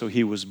carpenter, so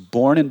he was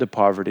born into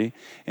poverty,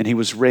 and he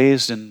was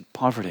raised in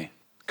poverty,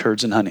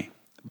 curds and honey.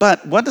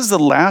 But what does the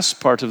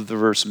last part of the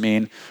verse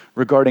mean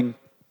regarding,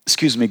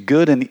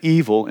 good and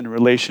evil in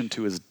relation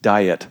to his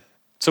diet?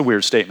 It's a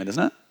weird statement,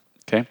 isn't it?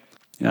 Okay,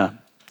 yeah.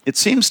 It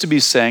seems to be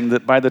saying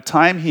that by the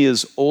time he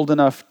is old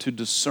enough to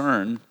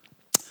discern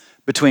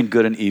between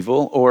good and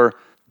evil, or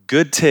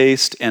good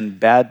taste and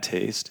bad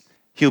taste,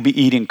 he'll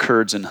be eating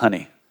curds and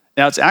honey.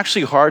 Now, it's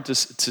actually hard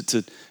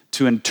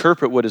to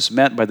interpret what is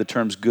meant by the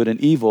terms good and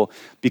evil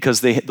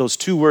because those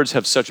two words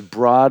have such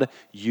broad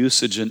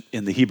usage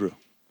in the Hebrew.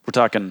 We're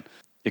talking,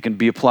 it can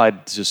be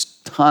applied to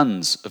just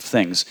tons of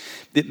things.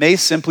 It may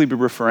simply be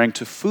referring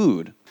to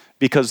food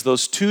because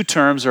those two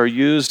terms are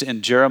used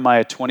in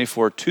Jeremiah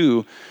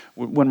 24:2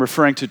 when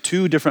referring to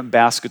two different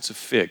baskets of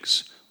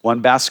figs.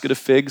 One basket of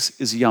figs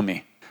is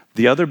yummy.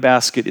 The other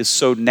basket is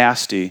so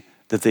nasty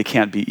that they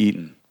can't be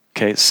eaten.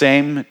 Okay,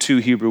 same two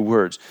Hebrew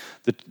words.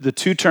 The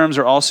two terms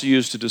are also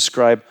used to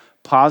describe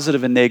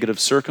positive and negative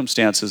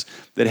circumstances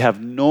that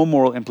have no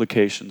moral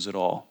implications at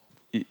all.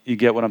 You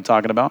get what I'm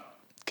talking about?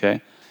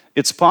 Okay.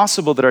 It's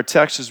possible that our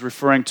text is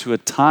referring to a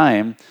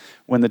time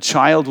when the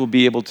child will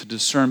be able to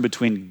discern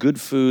between good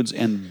foods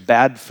and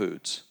bad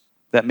foods.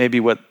 That may be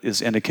what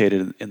is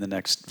indicated in the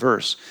next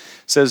verse.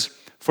 It says,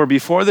 "For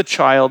before the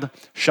child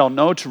shall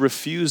know to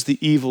refuse the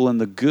evil and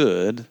the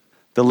good,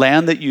 the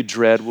land that you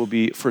dread will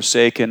be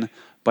forsaken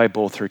by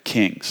both her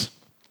kings."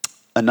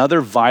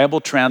 Another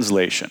viable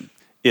translation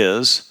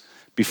is,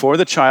 before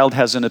the child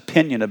has an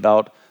opinion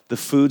about the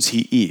foods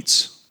he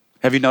eats.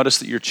 Have you noticed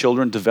that your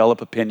children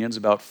develop opinions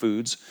about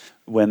foods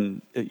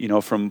when,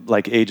 from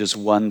like ages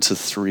 1 to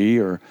 3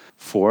 or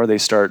 4, they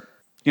start,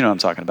 you know what I'm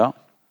talking about?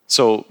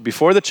 So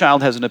before the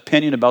child has an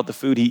opinion about the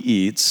food he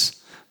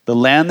eats, the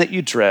land that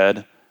you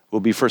dread will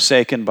be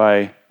forsaken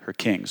by her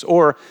kings.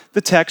 Or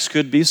the text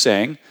could be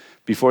saying,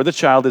 before the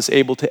child is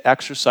able to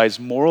exercise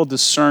moral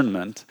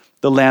discernment,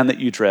 the land that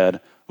you dread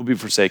will be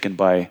forsaken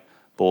by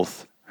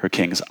both her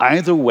kings.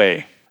 Either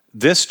way,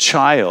 this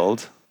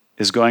child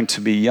is going to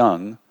be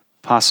young,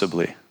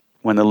 possibly,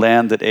 when the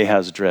land that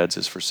Ahaz dreads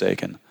is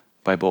forsaken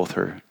by both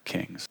her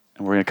kings.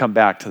 And we're going to come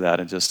back to that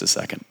in just a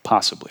second,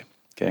 possibly.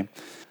 Okay.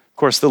 Of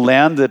course, the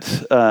land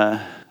that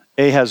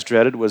Ahaz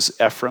dreaded was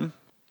Ephraim.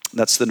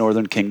 That's the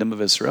northern kingdom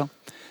of Israel.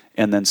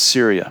 And then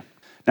Syria.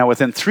 Now,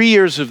 within 3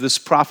 years of this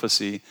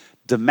prophecy,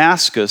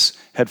 Damascus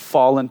had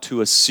fallen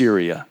to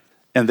Assyria.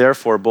 And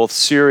therefore, both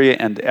Syria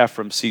and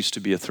Ephraim ceased to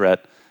be a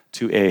threat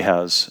to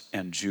Ahaz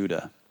and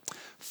Judah.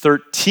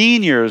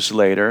 13 years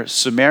later,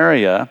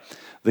 Samaria,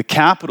 the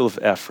capital of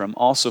Ephraim,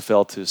 also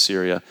fell to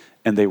Assyria,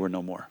 and they were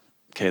no more.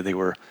 Okay, they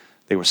were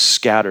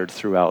scattered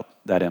throughout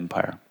that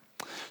empire.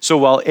 So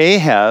while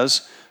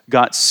Ahaz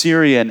got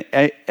Syria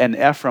and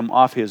Ephraim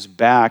off his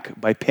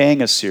back by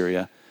paying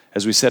Assyria,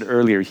 as we said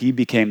earlier, he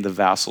became the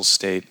vassal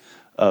state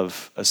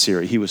of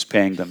Assyria. He was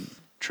paying them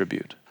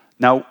tribute.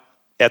 Now,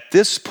 at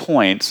this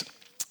point,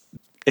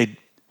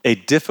 a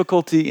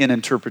difficulty in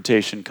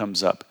interpretation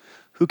comes up.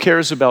 Who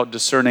cares about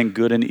discerning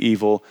good and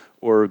evil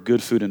or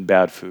good food and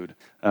bad food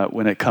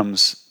when it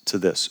comes to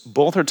this?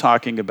 Both are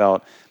talking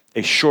about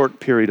a short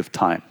period of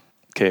time,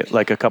 okay,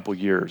 like a couple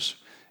years.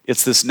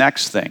 It's this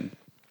next thing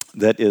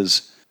that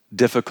is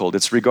difficult.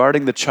 It's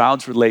regarding the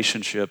child's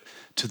relationship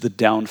to the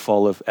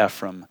downfall of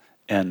Ephraim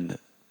and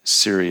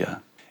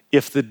Syria.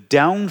 If the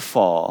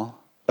downfall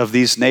of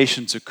these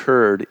nations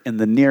occurred in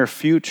the near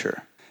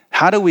future,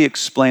 how do we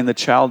explain the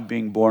child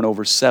being born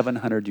over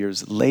 700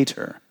 years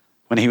later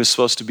when he was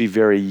supposed to be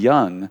very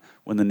young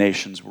when the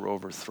nations were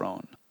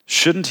overthrown?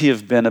 Shouldn't he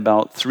have been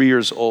about 3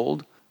 years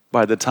old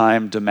by the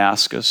time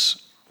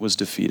Damascus was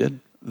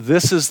defeated?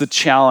 This is the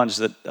challenge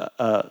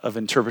of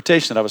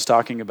interpretation that I was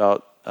talking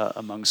about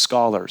among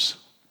scholars.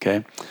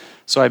 Okay,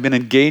 so I've been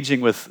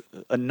engaging with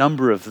a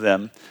number of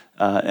them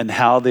and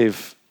how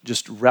they've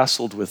just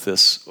wrestled with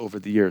this over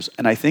the years,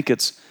 and I think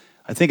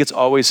it's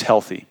always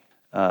healthy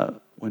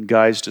when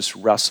guys just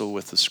wrestle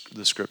with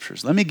the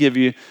scriptures. Let me give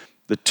you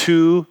the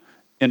two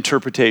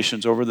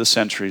interpretations over the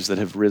centuries that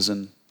have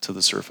risen to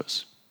the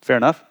surface. Fair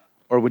enough?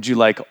 Or would you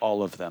like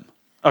all of them?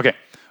 Okay.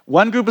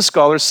 One group of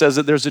scholars says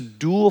that there's a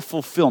dual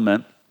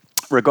fulfillment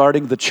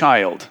regarding the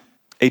child.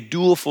 A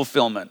dual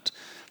fulfillment.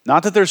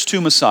 Not that there's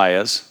two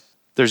messiahs,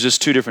 there's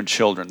just two different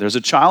children. There's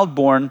a child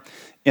born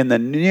in the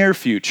near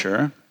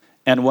future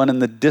and one in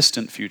the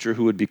distant future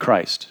who would be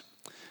Christ.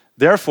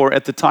 Therefore,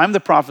 at the time the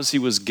prophecy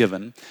was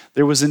given,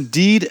 there was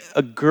indeed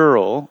a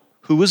girl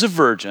who was a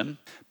virgin,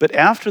 but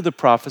after the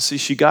prophecy,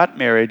 she got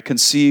married,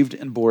 conceived,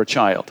 and bore a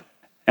child.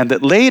 And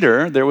that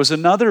later, there was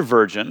another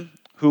virgin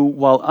who,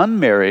 while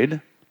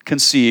unmarried,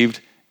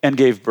 conceived and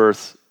gave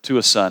birth to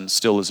a son,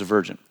 still as a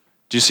virgin.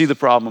 Do you see the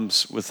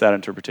problems with that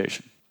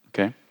interpretation?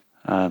 Okay.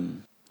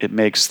 It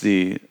makes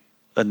the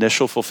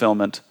initial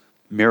fulfillment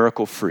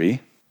miracle-free,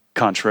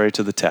 contrary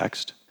to the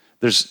text.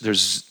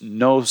 There's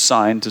no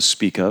sign to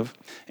speak of,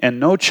 and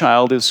no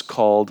child is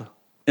called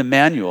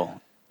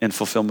Emmanuel in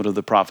fulfillment of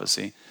the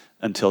prophecy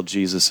until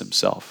Jesus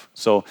himself.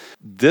 So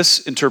this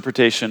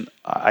interpretation,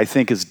 I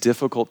think, is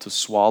difficult to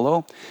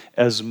swallow,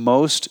 as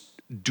most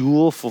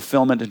dual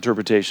fulfillment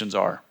interpretations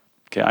are.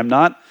 Okay, I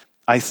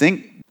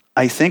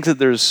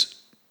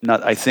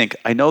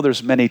know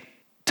there's many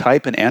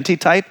type and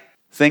anti-type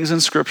things in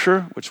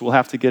Scripture, which we'll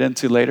have to get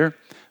into later,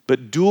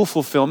 but dual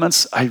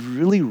fulfillments, I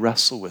really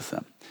wrestle with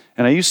them.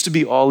 And I used to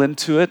be all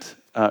into it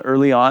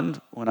early on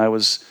when I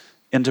was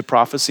into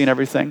prophecy and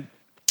everything.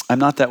 I'm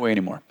not that way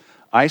anymore.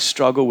 I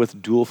struggle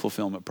with dual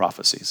fulfillment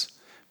prophecies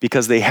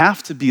because they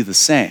have to be the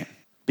same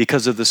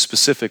because of the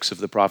specifics of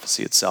the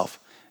prophecy itself.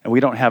 And we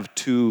don't have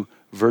two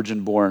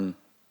virgin-born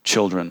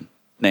children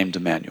named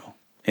Emmanuel.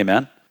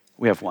 Amen?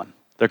 We have one.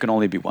 There can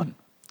only be one.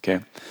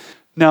 Okay?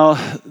 Now,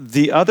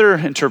 the other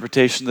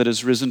interpretation that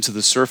has risen to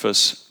the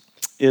surface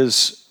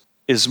is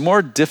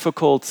more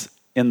difficult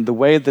in the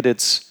way that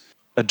it's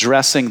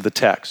addressing the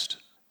text.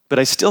 But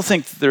I still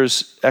think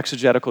there's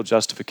exegetical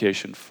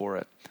justification for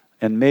it.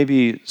 And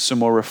maybe some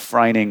more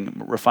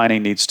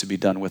refining needs to be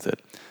done with it.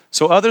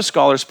 So other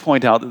scholars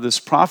point out that this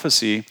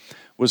prophecy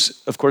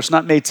was, of course,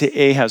 not made to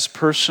Ahaz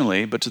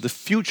personally, but to the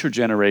future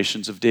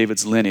generations of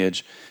David's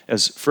lineage,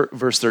 as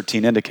verse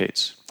 13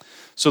 indicates.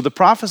 So the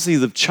prophecy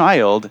of the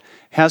child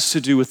has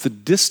to do with the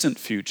distant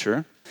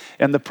future,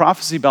 and the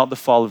prophecy about the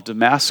fall of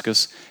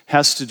Damascus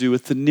has to do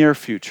with the near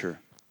future.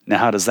 Now,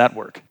 how does that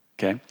work?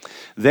 Okay.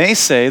 They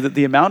say that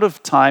the amount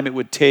of time it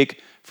would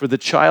take for the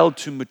child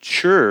to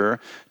mature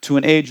to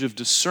an age of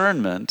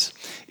discernment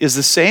is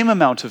the same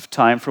amount of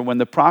time from when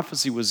the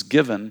prophecy was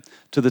given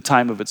to the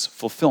time of its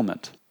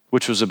fulfillment,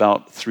 which was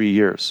about 3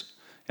 years.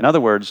 In other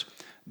words,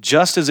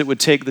 just as it would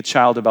take the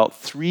child about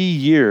 3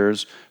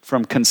 years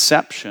from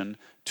conception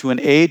to an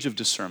age of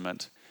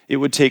discernment, it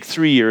would take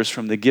 3 years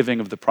from the giving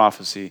of the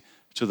prophecy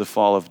to the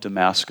fall of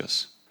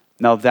Damascus.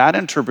 Now that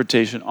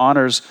interpretation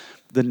honors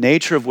the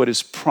nature of what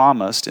is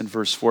promised in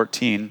verse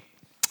 14,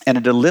 and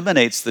it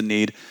eliminates the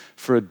need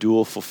for a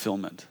dual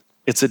fulfillment.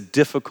 It's a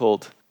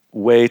difficult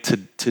way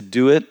to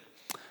do it,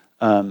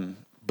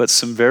 but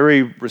some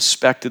very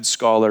respected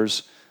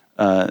scholars,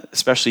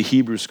 especially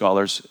Hebrew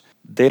scholars,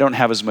 they don't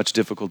have as much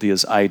difficulty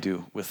as I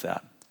do with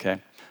that,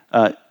 okay?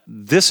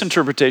 This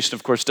interpretation,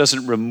 of course,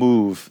 doesn't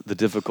remove the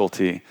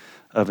difficulty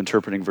of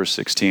interpreting verse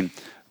 16,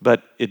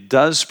 but it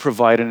does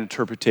provide an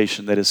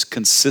interpretation that is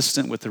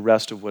consistent with the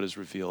rest of what is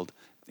revealed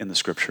in the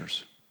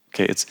scriptures.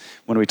 Okay, it's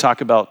when we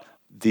talk about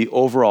the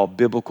overall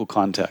biblical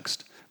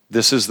context,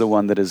 this is the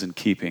one that is in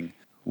keeping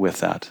with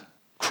that.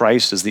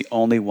 Christ is the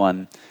only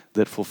one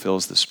that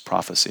fulfills this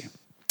prophecy.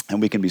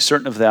 And we can be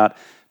certain of that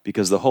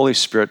because the Holy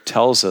Spirit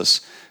tells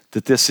us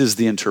that this is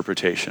the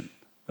interpretation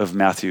of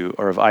Matthew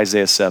or of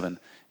Isaiah 7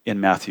 in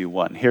Matthew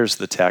 1. Here's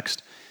the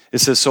text. It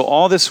says, "So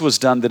all this was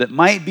done that it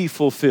might be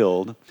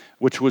fulfilled,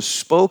 which was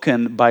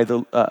spoken by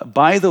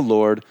the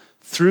Lord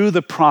through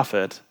the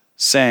prophet,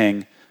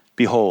 saying,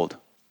 Behold,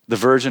 the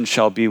virgin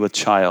shall be with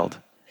child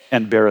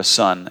and bear a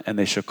son, and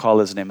they shall call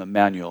his name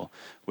Emmanuel,"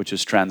 which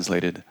is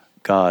translated,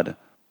 God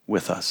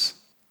with us.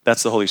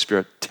 That's the Holy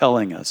Spirit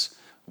telling us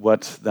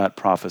what that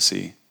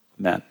prophecy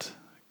meant,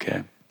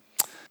 okay?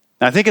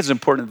 Now, I think it's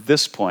important at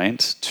this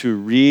point to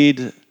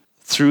read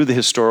through the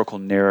historical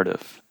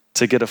narrative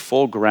to get a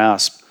full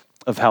grasp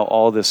of how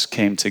all this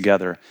came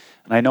together.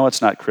 And I know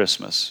it's not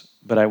Christmas,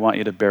 but I want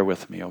you to bear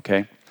with me,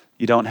 okay?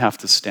 You don't have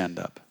to stand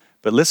up.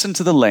 But listen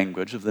to the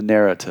language of the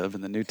narrative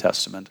in the New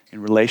Testament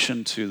in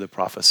relation to the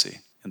prophecy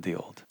in the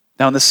Old.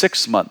 Now, in the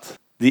 6th month,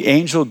 the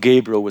angel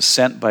Gabriel was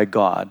sent by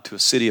God to a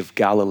city of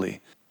Galilee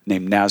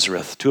named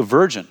Nazareth, to a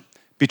virgin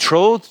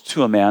betrothed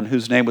to a man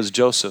whose name was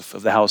Joseph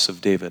of the house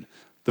of David.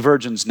 The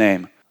virgin's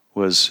name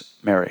was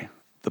Mary.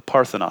 The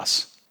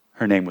Parthenos,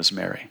 her name was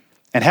Mary.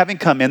 And having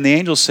come in, the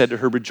angel said to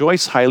her,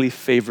 "Rejoice, highly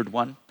favored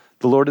one.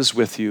 The Lord is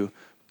with you.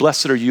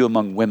 Blessed are you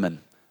among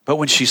women." But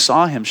when she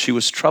saw him, she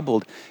was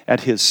troubled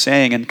at his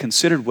saying and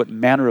considered what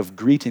manner of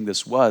greeting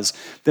this was.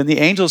 Then the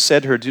angel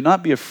said to her, "Do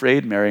not be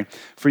afraid, Mary,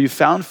 for you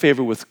found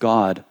favor with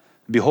God.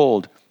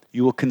 Behold,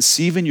 you will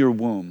conceive in your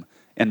womb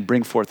and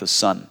bring forth a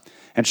son,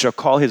 and shall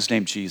call his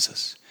name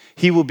Jesus.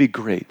 He will be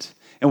great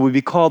and will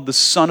be called the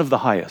Son of the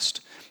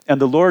Highest.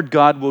 And the Lord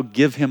God will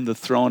give him the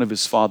throne of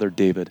his father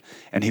David,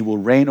 and he will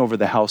reign over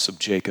the house of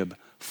Jacob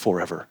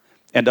forever.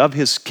 And of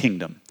his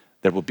kingdom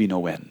there will be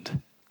no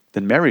end."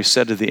 Then Mary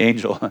said to the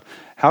angel,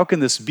 "How can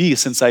this be,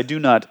 since I do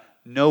not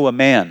know a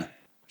man?"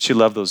 She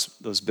loved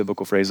those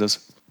biblical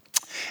phrases.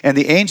 And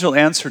the angel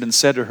answered and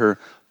said to her,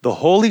 "The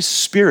Holy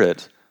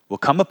Spirit will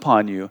come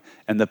upon you,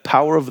 and the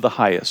power of the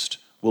Highest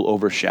will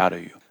overshadow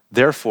you.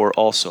 Therefore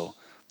also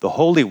the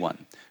Holy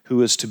One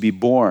who is to be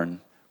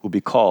born will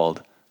be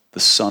called the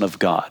Son of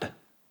God."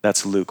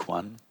 That's Luke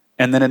 1.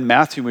 And then in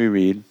Matthew we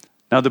read,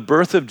 "Now the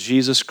birth of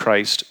Jesus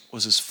Christ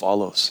was as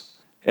follows.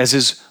 As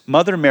his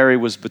mother Mary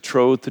was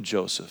betrothed to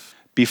Joseph,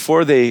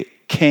 before they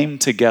came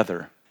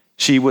together,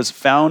 she was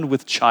found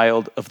with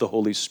child of the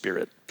Holy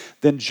Spirit.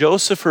 Then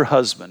Joseph, her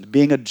husband,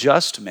 being a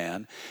just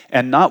man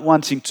and not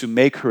wanting to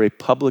make her a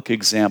public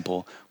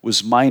example,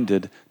 was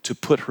minded to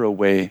put her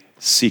away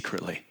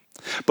secretly.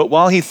 But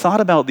while he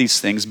thought about these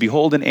things,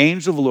 behold, an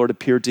angel of the Lord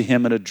appeared to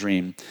him in a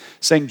dream,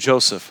 saying,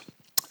 'Joseph,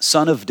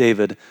 son of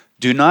David,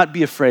 do not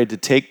be afraid to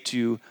take to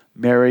you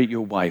Mary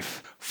your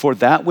wife, for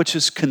that which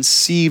is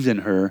conceived in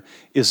her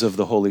is of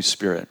the Holy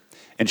Spirit,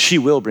 and she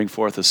will bring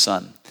forth a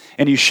son.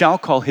 And you shall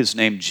call his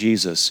name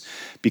Jesus,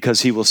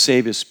 because he will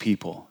save his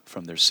people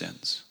from their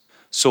sins.'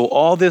 So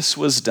all this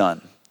was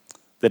done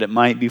that it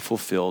might be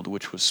fulfilled,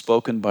 which was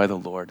spoken by the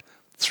Lord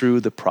through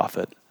the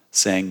prophet,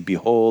 saying,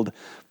 'Behold,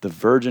 the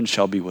virgin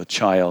shall be with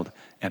child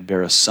and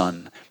bear a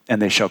son,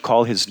 and they shall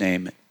call his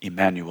name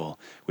Emmanuel,'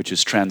 which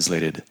is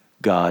translated,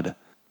 God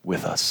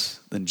with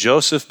us. Then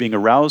Joseph, being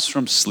aroused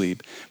from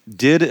sleep,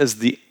 did as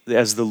the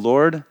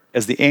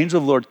angel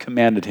of the Lord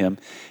commanded him,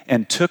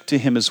 and took to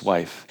him his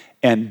wife,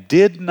 and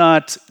did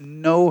not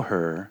know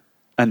her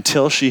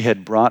until she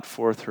had brought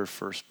forth her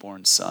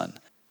firstborn son,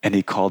 and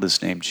he called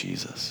his name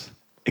Jesus."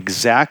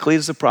 Exactly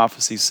as the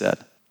prophecy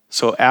said.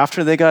 So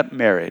after they got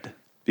married,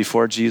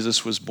 before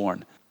Jesus was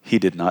born, he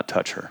did not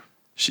touch her.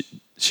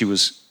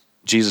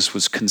 Jesus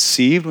was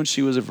conceived when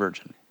she was a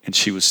virgin, and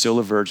she was still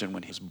a virgin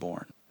when he was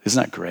born.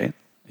 Isn't that great?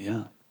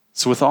 Yeah.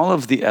 So with all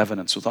of the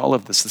evidence, with all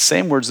of this, the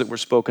same words that were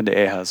spoken to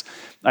Ahaz,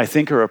 I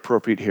think are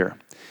appropriate here.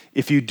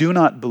 If you do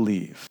not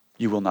believe,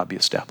 you will not be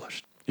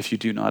established. If you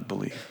do not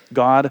believe.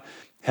 God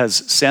has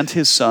sent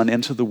his Son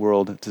into the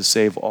world to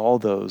save all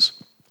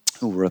those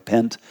who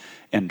repent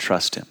and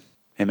trust him.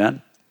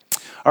 Amen?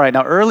 All right,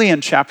 now early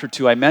in chapter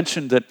 2, I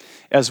mentioned that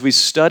as we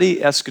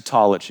study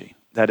eschatology,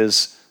 that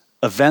is,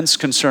 events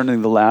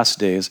concerning the last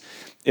days,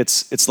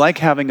 it's like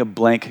having a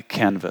blank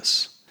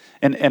canvas.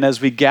 And as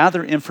we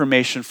gather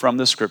information from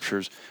the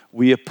scriptures,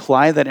 we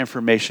apply that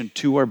information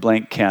to our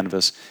blank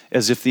canvas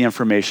as if the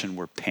information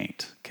were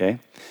paint, okay?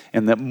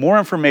 And the more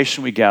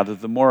information we gather,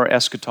 the more our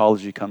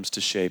eschatology comes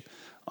to shape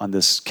on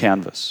this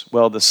canvas.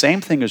 Well, the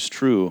same thing is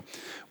true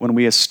when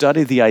we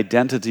study the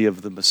identity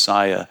of the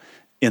Messiah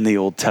in the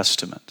Old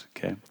Testament,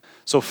 okay?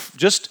 So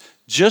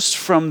just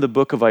from the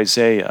book of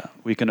Isaiah,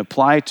 we can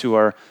apply to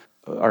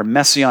our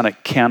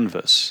messianic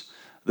canvas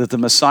that the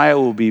Messiah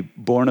will be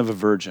born of a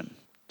virgin.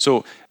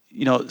 So,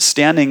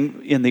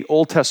 standing in the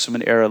Old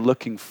Testament era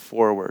looking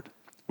forward,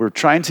 we're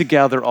trying to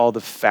gather all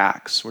the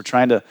facts. We're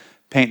trying to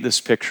paint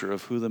this picture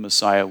of who the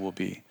Messiah will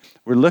be.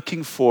 We're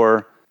looking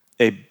for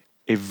a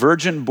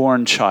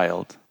virgin-born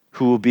child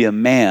who will be a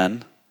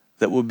man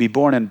that will be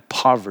born in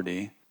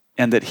poverty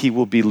and that he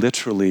will be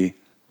literally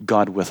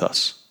God with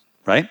us,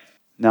 right?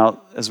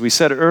 Now, as we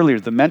said earlier,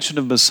 the mention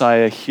of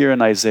Messiah here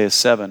in Isaiah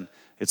 7,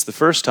 it's the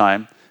first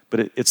time,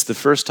 but it's the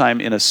first time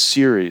in a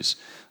series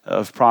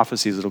of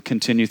prophecies that will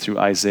continue through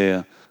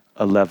Isaiah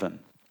 11.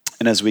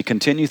 And as we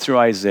continue through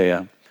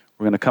Isaiah,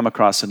 we're going to come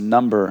across a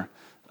number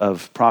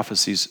of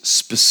prophecies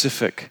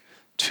specific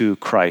to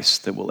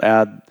Christ that will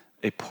add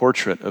a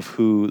portrait of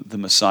who the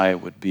Messiah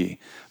would be.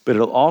 But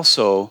it'll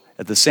also,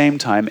 at the same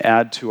time,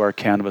 add to our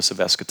canvas of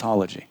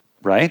eschatology,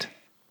 right?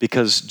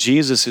 Because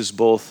Jesus is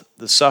both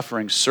the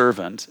suffering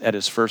servant at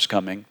his first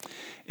coming,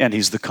 and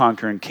he's the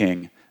conquering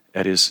king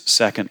at his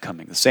second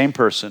coming. The same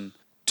person,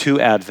 two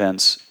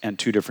advents, and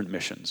two different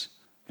missions.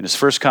 In his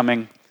first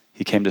coming,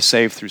 he came to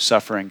save through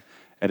suffering.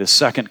 At his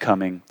second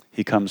coming,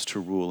 he comes to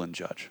rule and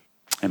judge.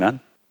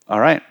 Amen? All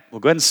right, we'll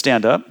go ahead and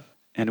stand up,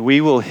 and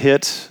we will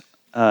hit,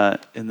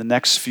 in the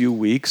next few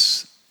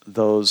weeks,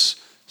 those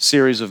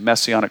series of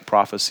messianic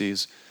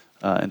prophecies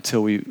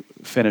until we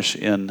finish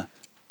in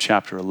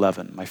chapter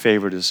 11. My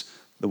favorite is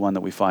the one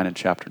that we find in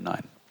chapter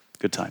 9.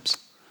 Good times.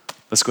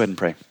 Let's go ahead and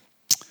pray.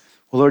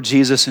 Well, Lord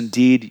Jesus,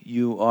 indeed,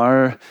 you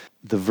are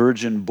the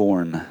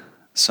virgin-born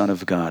Son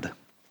of God.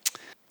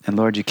 And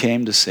Lord, you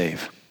came to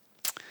save.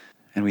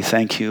 And we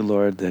thank you,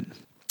 Lord, that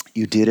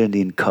you did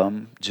indeed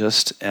come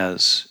just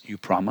as you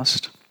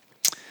promised.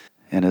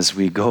 And as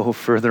we go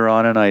further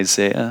on in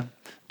Isaiah,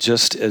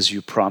 just as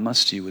you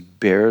promised, you would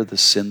bear the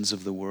sins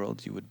of the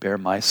world. You would bear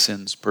my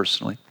sins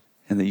personally.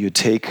 And that you'd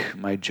take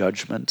my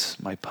judgment,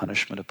 my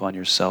punishment upon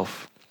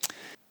yourself.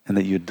 And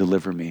that you'd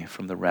deliver me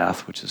from the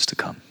wrath which is to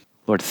come.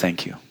 Lord,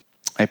 thank you.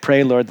 I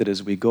pray, Lord, that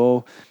as we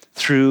go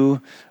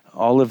through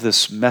all of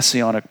this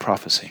messianic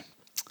prophecy,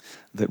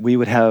 that we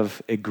would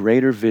have a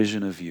greater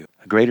vision of you,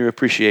 a greater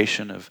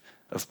appreciation of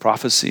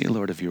prophecy,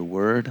 Lord, of your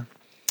word.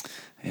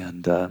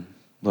 And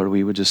Lord,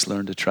 we would just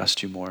learn to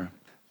trust you more,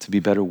 to be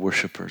better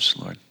worshipers,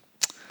 Lord.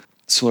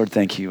 So Lord,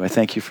 thank you. I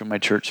thank you for my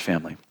church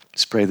family.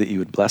 Just pray that you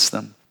would bless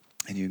them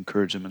and you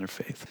encourage them in their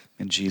faith.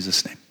 In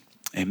Jesus' name,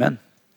 amen.